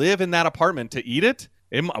Kramer would live in that apartment to eat it,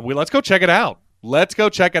 let's go check it out.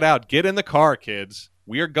 Get in the car, kids.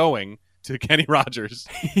 We are going to Kenny Rogers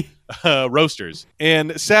Roasters.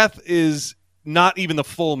 And Seth is not even the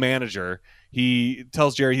full manager. He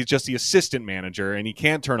tells Jerry he's just the assistant manager, and he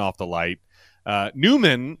can't turn off the light.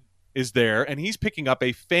 Newman is there, and he's picking up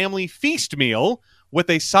a family feast meal with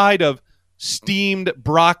a side of steamed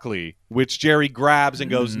broccoli, which Jerry grabs and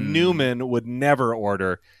goes, Newman would never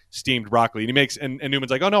order steamed broccoli. And he makes, and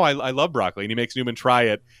Newman's like, oh no, I love broccoli. And he makes Newman try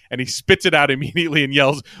it, and he spits it out immediately and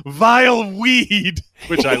yells, vile weed,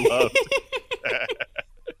 which I loved.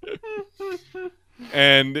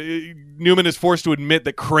 And Newman is forced to admit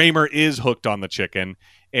that Kramer is hooked on the chicken,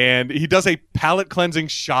 and he does a palate cleansing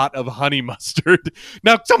shot of honey mustard.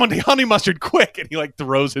 Now, someone honey mustard quick, and he like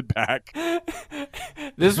throws it back.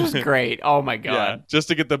 This was great. Oh my god! Yeah, just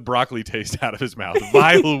to get the broccoli taste out of his mouth.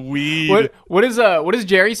 Vile weed. What does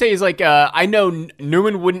Jerry say? He's like, I know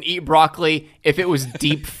Newman wouldn't eat broccoli if it was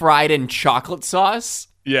deep fried in chocolate sauce.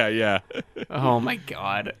 Yeah. Oh my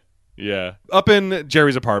god. Yeah. Up in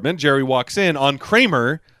Jerry's apartment, Jerry walks in on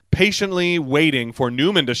Kramer patiently waiting for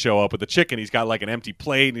Newman to show up with the chicken. He's got like an empty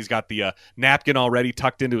plate, and he's got the napkin already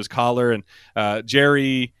tucked into his collar. And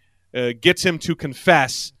Jerry gets him to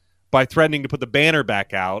confess by threatening to put the banner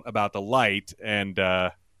back out about the light. And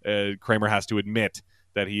Kramer has to admit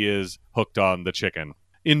that he is hooked on the chicken.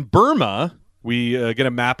 In Burma, we get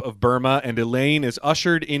a map of Burma, and Elaine is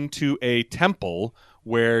ushered into a temple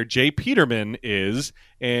where Jay Peterman is,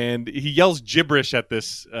 and he yells gibberish at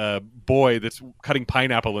this boy that's cutting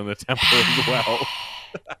pineapple in the temple as well.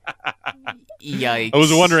 Yikes!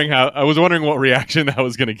 I was wondering what reaction that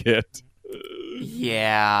was going to get.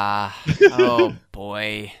 Yeah. Oh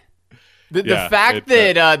boy. The fact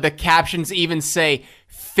that the captions even say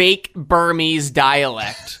fake Burmese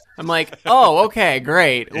dialect. I'm like, oh, okay,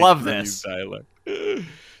 great. Love this. Dialect.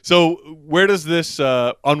 So where does this,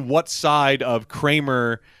 on what side of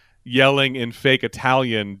Kramer yelling in fake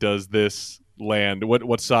Italian does this land?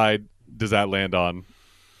 What side does that land on?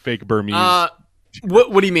 Fake Burmese?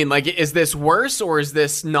 What do you mean? Like, is this worse or is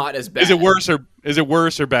this not as bad? Is it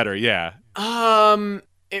worse or better? Yeah.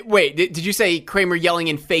 Wait, did you say Kramer yelling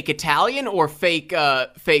in fake Italian or fake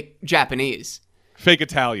Japanese? Fake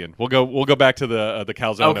Italian. We'll go back to the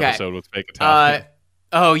calzone episode with fake Italian.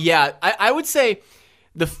 Oh yeah, I would say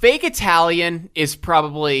the fake Italian is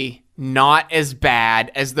probably not as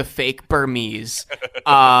bad as the fake Burmese.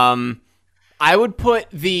 I would put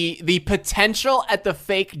the potential at the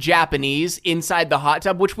fake Japanese inside the hot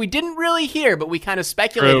tub, which we didn't really hear, but we kind of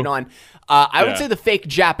speculated on. I would say the fake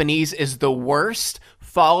Japanese is the worst,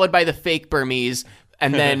 followed by the fake Burmese,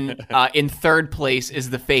 and then in third place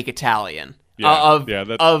is the fake Italian.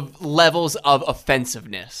 Of levels of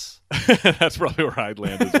offensiveness. That's probably where I'd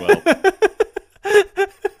land as well.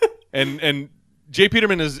 And Jay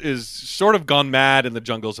Peterman is sort of gone mad in the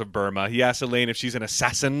jungles of Burma. He asks Elaine if she's an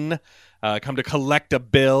assassin, come to collect a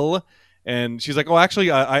bill. And she's like, oh,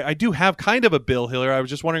 actually, I do have kind of a bill, Hiller. I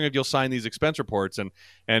was just wondering if you'll sign these expense reports.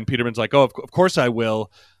 And Peterman's like, oh, of course I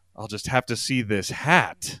will. I'll just have to see this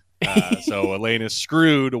hat. So Elaine is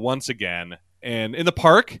screwed once again. And in the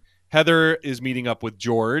park, Heather is meeting up with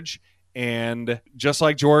George. And just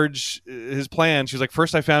like George, his plan, she's like,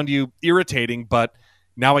 first I found you irritating, but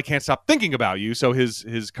now I can't stop thinking about you. So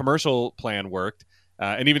his commercial plan worked.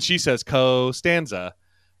 And even she says Costanza.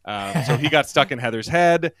 So he got stuck in Heather's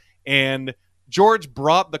head. And George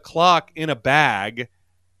brought the clock in a bag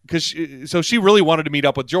because she really wanted to meet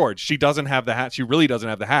up with George. She doesn't have the hat. She really doesn't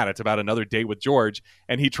have the hat. It's about another date with George.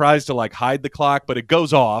 And he tries to like hide the clock, but it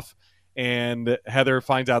goes off. And Heather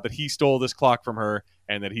finds out that he stole this clock from her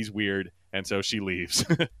and that he's weird. And so she leaves.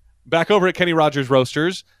 Back over at Kenny Rogers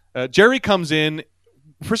Roasters, Jerry comes in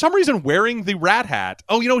for some reason wearing the rat hat.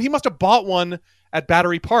 Oh, he must have bought one at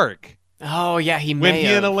Battery Park. Oh, yeah, he may when he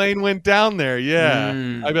have. and Elaine went down there.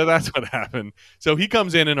 Yeah, I bet that's what happened. So he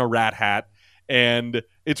comes in a rat hat, and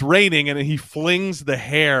it's raining, and he flings the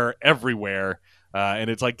hair everywhere. And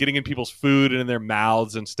it's like getting in people's food and in their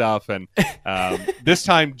mouths and stuff. And this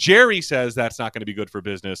time, Jerry says that's not going to be good for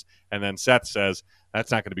business. And then Seth says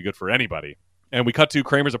that's not going to be good for anybody. And we cut to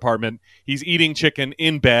Kramer's apartment. He's eating chicken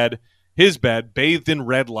in bed, his bed, bathed in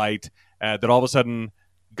red light that all of a sudden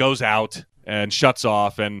goes out and shuts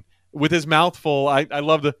off. And with his mouth full, I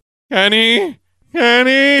love the, Kenny.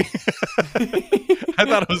 I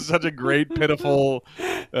thought it was such a great, pitiful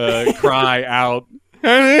cry out.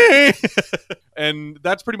 And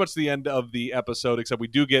that's pretty much the end of the episode, except we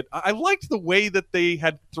do get, I liked the way that they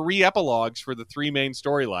had 3 epilogues for the 3 main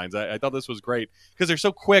storylines. I thought this was great because they're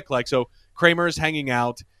so quick. Like, so Kramer is hanging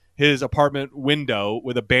out his apartment window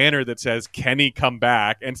with a banner that says Kenny come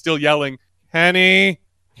back and still yelling Kenny.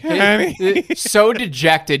 So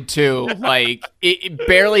dejected too, like it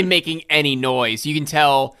barely making any noise. You can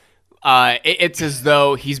tell it's as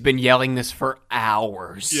though he's been yelling this for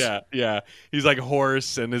hours. Yeah. He's like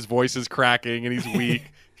hoarse and his voice is cracking and he's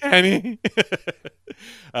weak. Kenny.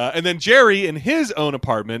 And then Jerry in his own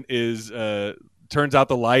apartment turns out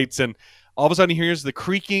the lights and all of a sudden he hears the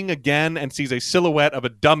creaking again and sees a silhouette of a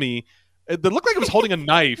dummy that looked like it was holding a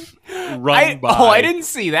knife run by. Oh, I didn't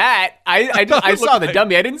see that. I saw the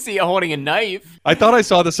dummy. I didn't see it holding a knife. I thought I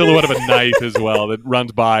saw the silhouette of a knife as well that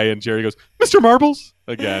runs by, and Jerry goes, Mr. Marbles,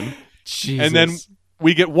 again. Jesus. And then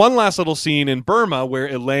we get one last little scene in Burma where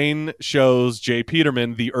Elaine shows Jay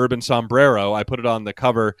Peterman the urban sombrero. I put it on the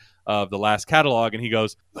cover of the last catalog, and he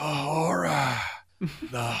goes, the horror.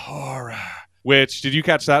 Which, did you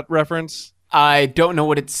catch that reference? I don't know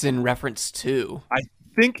what it's in reference to. I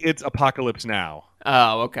think it's Apocalypse Now.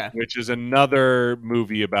 Oh, okay. Which is another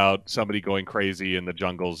movie about somebody going crazy in the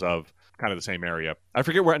jungles of kind of the same area. I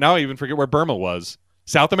forget where, now I even forget where Burma was.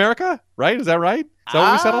 South America, right? Is that right? Is that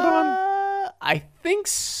what we settled on? I think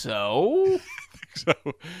so.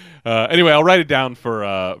 Anyway, I'll write it down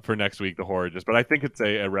for next week, the horror. But I think it's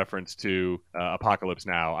a reference to Apocalypse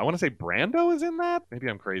Now. I want to say Brando is in that. Maybe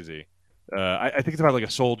I'm crazy. I think it's about like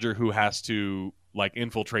a soldier who has to like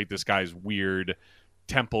infiltrate this guy's weird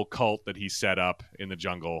temple cult that he set up in the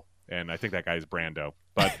jungle, and I think that guy is Brando.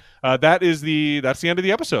 But that's the end of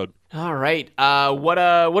the episode. All right. What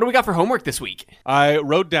do we got for homework this week? I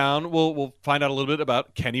wrote down. We'll find out a little bit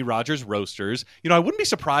about Kenny Rogers Roasters. I wouldn't be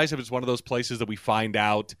surprised if it's one of those places that we find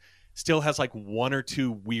out still has like 1 or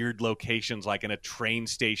 2 weird locations, like in a train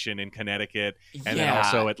station in Connecticut, and then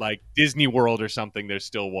also at like Disney World or something. There's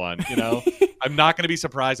still one. I'm not going to be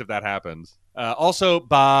surprised if that happens. Also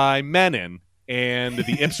by Menon and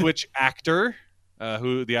the Ipswich actor.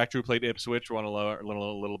 who the actor who played Ipswich. We want to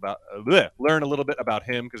learn a little bit about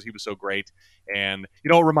him because he was so great. And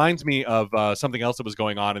it reminds me of something else that was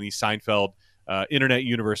going on in the Seinfeld internet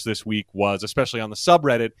universe this week, was especially on the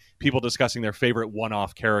subreddit, people discussing their favorite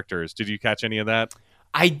one-off characters. Did you catch any of that?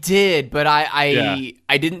 I did, but I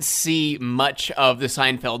didn't see much of the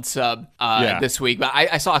Seinfeld sub this week. But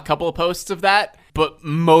I saw a couple of posts of that. But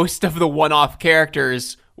most of the one-off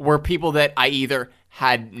characters were people that I either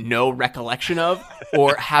had no recollection of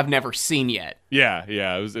or have never seen yet. Yeah,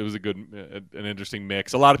 it was a good, an interesting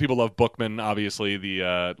mix. A lot of people love Bookman, obviously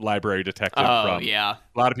the library detective. A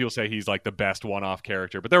lot of people say he's like the best one-off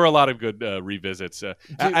character, but there were a lot of good revisits.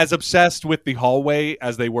 As obsessed with the hallway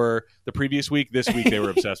as they were the previous week, this week they were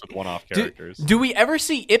obsessed with one-off characters. Do we ever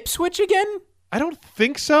see Ipswich again? I don't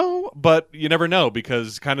think so, but you never know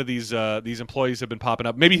because kind of these employees have been popping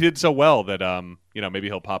up. Maybe he did so well that maybe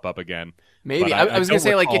he'll pop up again. Maybe I was gonna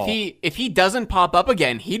say like if he doesn't pop up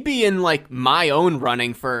again, he'd be in like my own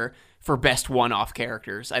running for best one-off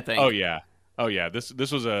characters, I think. Oh yeah.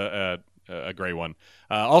 This was a great one.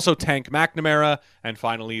 Also Tank McNamara, and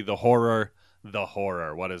finally the horror. The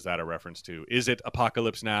horror. What is that a reference to? Is it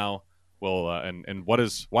Apocalypse Now? Well, and why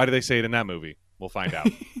do they say it in that movie? We'll find out.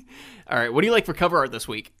 All right. What do you like for cover art this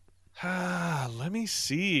week? Let me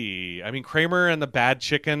see. I mean, Kramer and the Bad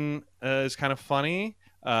Chicken is kind of funny.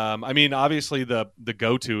 I mean, obviously the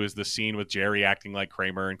go-to is the scene with Jerry acting like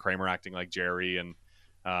Kramer and Kramer acting like Jerry, and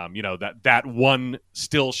that one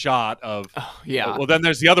still shot of. Oh, yeah. Well, then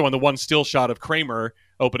there's the other one, the one still shot of Kramer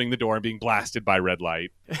opening the door and being blasted by red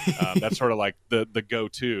light. That's sort of like the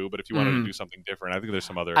go-to. But if you wanted to do something different, I think there's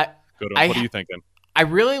some other go-to. What are you thinking? I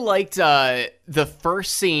really liked the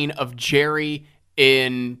first scene of Jerry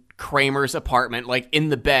in Kramer's apartment, like in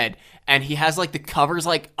the bed, and he has like the covers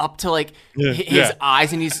like up to like his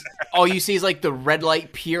eyes, and he's all you see is like the red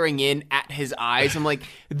light peering in at his eyes. I'm like,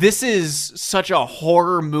 this is such a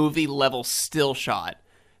horror movie level still shot.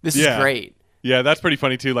 This is great. Yeah, that's pretty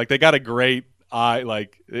funny too. Like they got a great eye,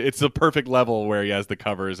 like it's the perfect level where he has the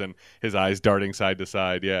covers and his eyes darting side to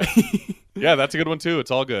side. Yeah. Yeah, that's a good one too. It's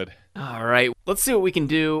all good. All right. Let's see what we can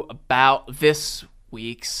do about this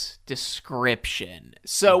week's description.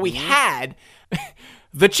 So we had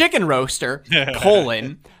the chicken roaster,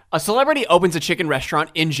 a celebrity opens a chicken restaurant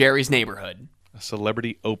in Jerry's neighborhood. A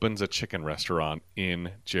celebrity opens a chicken restaurant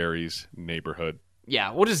in Jerry's neighborhood.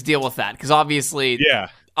 Yeah, we'll just deal with that because obviously,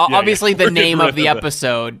 the name of the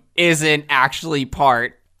episode isn't actually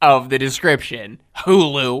part of the description.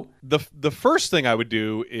 Hulu. The first thing I would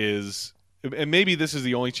do is, and maybe this is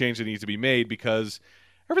the only change that needs to be made because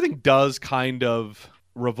everything does kind of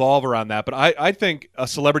revolve around that, but I think a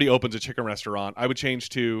celebrity opens a chicken restaurant, I would change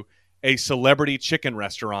to a celebrity chicken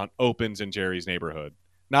restaurant opens in Jerry's neighborhood.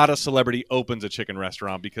 Not a celebrity opens a chicken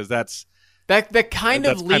restaurant because that kind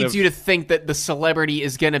of leads you to think that the celebrity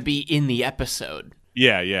is going to be in the episode.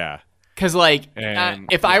 Yeah. Because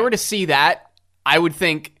if I were to see that, I would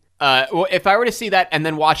think, if I were to see that and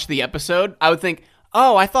then watch the episode, I would think,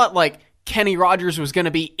 oh, I thought like Kenny Rogers was going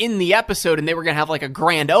to be in the episode and they were going to have like a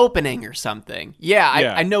grand opening or something. Yeah.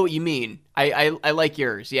 I know what you mean. I like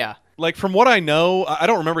yours. Yeah. Like from what I know, I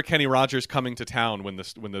don't remember Kenny Rogers coming to town when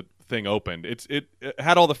the thing opened. It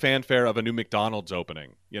had all the fanfare of a new McDonald's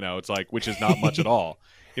opening. It's like, which is not much at all.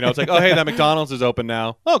 It's like, oh hey, that McDonald's is open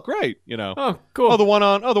now. Oh great. Oh cool. Oh the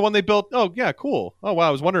one they built. Oh yeah, cool. Oh wow,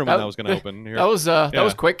 I was wondering when that was going to open. Here. That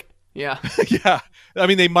was quick. Yeah. Yeah. I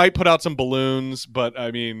mean, they might put out some balloons, but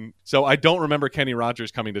I mean, so I don't remember Kenny Rogers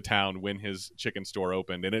coming to town when his chicken store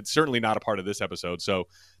opened, and it's certainly not a part of this episode. So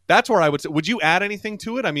that's where I would say, would you add anything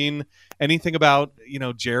to it? I mean, anything about,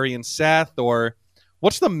 Jerry and Seth, or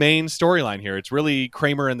what's the main storyline here? It's really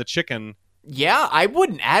Kramer and the chicken. Yeah, I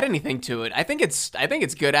wouldn't add anything to it. I think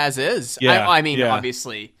it's good as is. Yeah,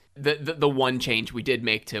 obviously the one change we did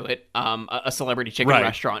make to it, a celebrity chicken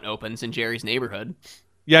restaurant opens in Jerry's neighborhood.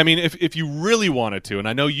 Yeah, I mean, if you really wanted to, and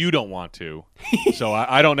I know you don't want to, so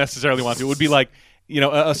I don't necessarily want to, it would be like,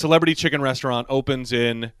 a celebrity chicken restaurant opens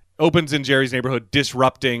in Jerry's neighborhood,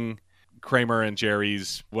 disrupting Kramer and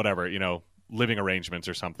Jerry's, whatever, living arrangements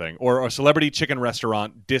or something. Or a celebrity chicken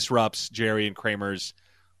restaurant disrupts Jerry and Kramer's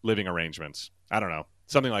living arrangements. I don't know.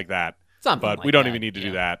 Something like that. But we don't even need to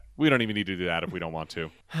do that. We don't even need to do that if we don't want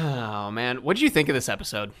to. Oh, man. What did you think of this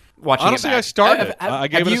episode? Watching Honestly, it back? I started. I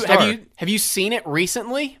gave it a start. Have you seen it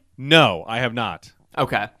recently? No, I have not.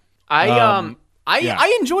 Okay. I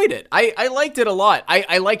enjoyed it. I liked it a lot.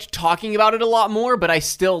 I liked talking about it a lot more, but I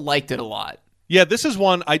still liked it a lot. Yeah, this is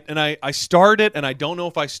one I started, and I don't know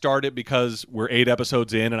if I started because we're 8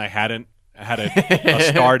 episodes in and I hadn't had a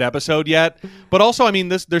starred episode yet. But also, I mean,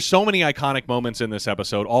 there's so many iconic moments in this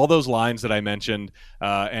episode. All those lines that I mentioned,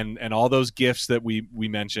 and all those gifs that we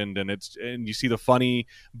mentioned, and you see the funny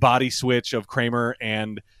body switch of Kramer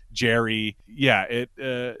and Jerry. Yeah,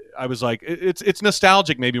 I was like, it's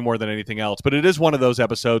nostalgic maybe more than anything else, but it is one of those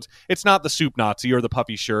episodes. It's not the Soup Nazi or the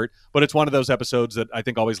puffy shirt, but it's one of those episodes that I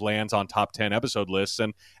think always lands on top 10 episode lists,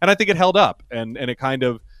 and I think it held up, and it kind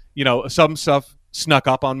of, some stuff snuck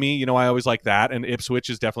up on me. I always like that, and Ipswich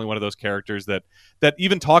is definitely one of those characters that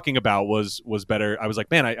even talking about was better. I was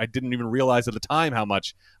like, man, I didn't even realize at the time how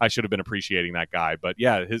much I should have been appreciating that guy. But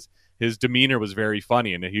yeah, his demeanor was very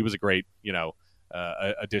funny, and he was a great,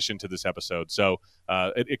 addition to this episode. So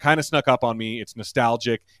it kind of snuck up on me. It's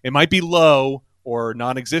nostalgic. It might be low or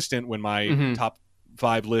non-existent when my top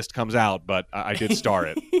 5 list comes out, but I did star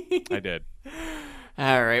it. I did.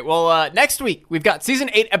 All right. Well, next week we've got season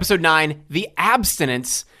 8, episode 9, The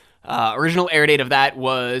Abstinence. Original air date of that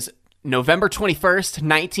was November 21st,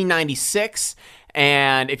 1996.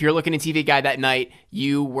 And if you're looking at TV Guide that night,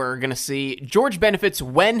 you were going to see George benefits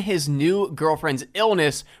when his new girlfriend's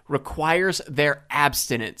illness requires their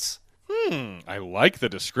abstinence. I like the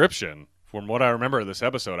description. From what I remember of this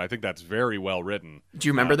episode, I think that's very well written. Do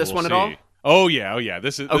you remember this one at all? Oh yeah.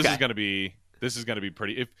 This is going to be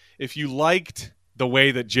pretty. If you liked the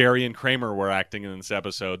way that Jerry and Kramer were acting in this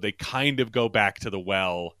episode, they kind of go back to the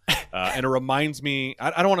well, and it reminds me.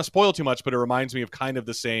 I don't want to spoil too much, but it reminds me of kind of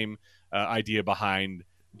the same idea behind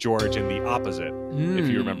George in The Opposite. If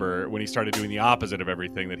you remember when he started doing the opposite of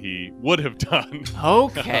everything that he would have done.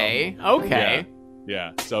 Okay.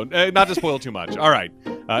 Yeah. So not to spoil too much. All right.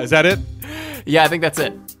 Is that it? Yeah, I think that's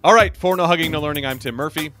it. All right. For No Hugging, No Learning, I'm Tim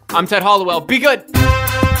Murphy. I'm Ted Hollowell. Be good.